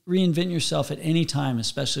can reinvent yourself at any time,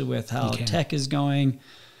 especially with how tech is going.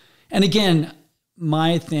 And again,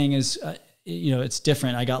 my thing is, it's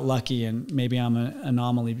different. I got lucky, and maybe I'm an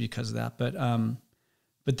anomaly because of that.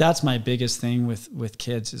 But that's my biggest thing with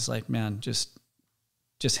kids is like, man, just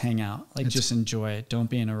hang out, like, just enjoy it. Don't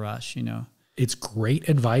be in a rush, It's great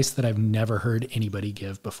advice that I've never heard anybody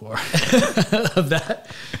give before. Of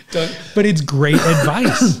that. But it's great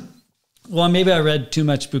advice. Well, maybe I read too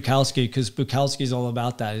much Bukowski, because Bukowski's all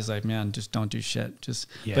about that. He's like, man, just don't do shit.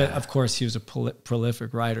 But of course he was a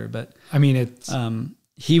prolific writer, but I mean, it's,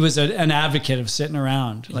 he was an advocate of sitting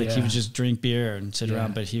around. Like, he would just drink beer and sit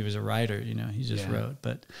around, but he was a writer, he just wrote.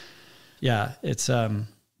 But yeah, it's,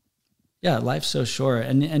 life's so short.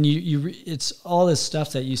 And it's all this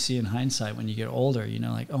stuff that you see in hindsight when you get older,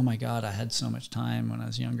 like, oh my God, I had so much time when I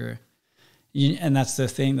was younger. And that's the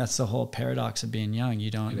thing. That's the whole paradox of being young.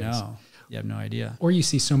 You don't know. You have no idea. Or you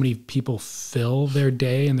see so many people fill their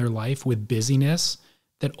day and their life with busyness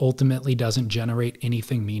that ultimately doesn't generate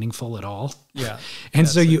anything meaningful at all. Yeah. And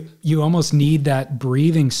so you almost need that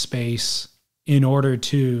breathing space in order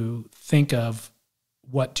to think of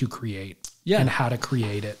what to create and how to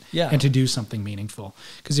create it and to do something meaningful.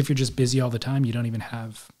 Because if you're just busy all the time, you don't even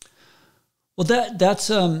have... Well, that's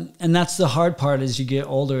and that's the hard part as you get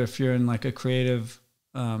older. If you're in like a creative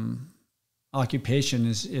occupation,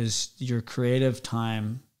 is your creative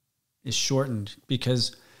time is shortened,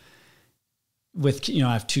 because with,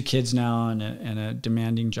 I have 2 kids now and a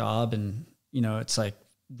demanding job, and it's like,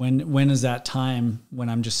 when is that time when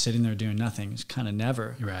I'm just sitting there doing nothing? It's kind of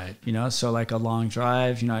never, right? So like a long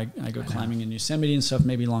drive, I go climbing in Yosemite and stuff.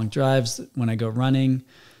 Maybe long drives when I go running,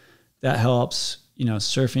 that helps.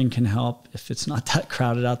 Surfing can help if it's not that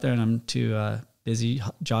crowded out there and I'm too busy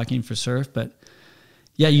jockeying for surf. But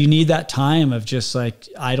yeah, you need that time of just like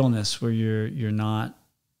idleness where you're not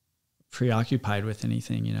preoccupied with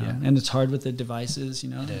anything, and it's hard with the devices,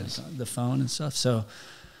 it is. Like the phone and stuff. So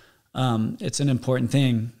it's an important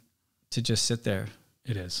thing to just sit there.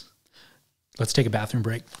 It is. Let's take a bathroom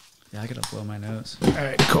break. Yeah, I gotta blow my nose. All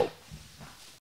right, cool.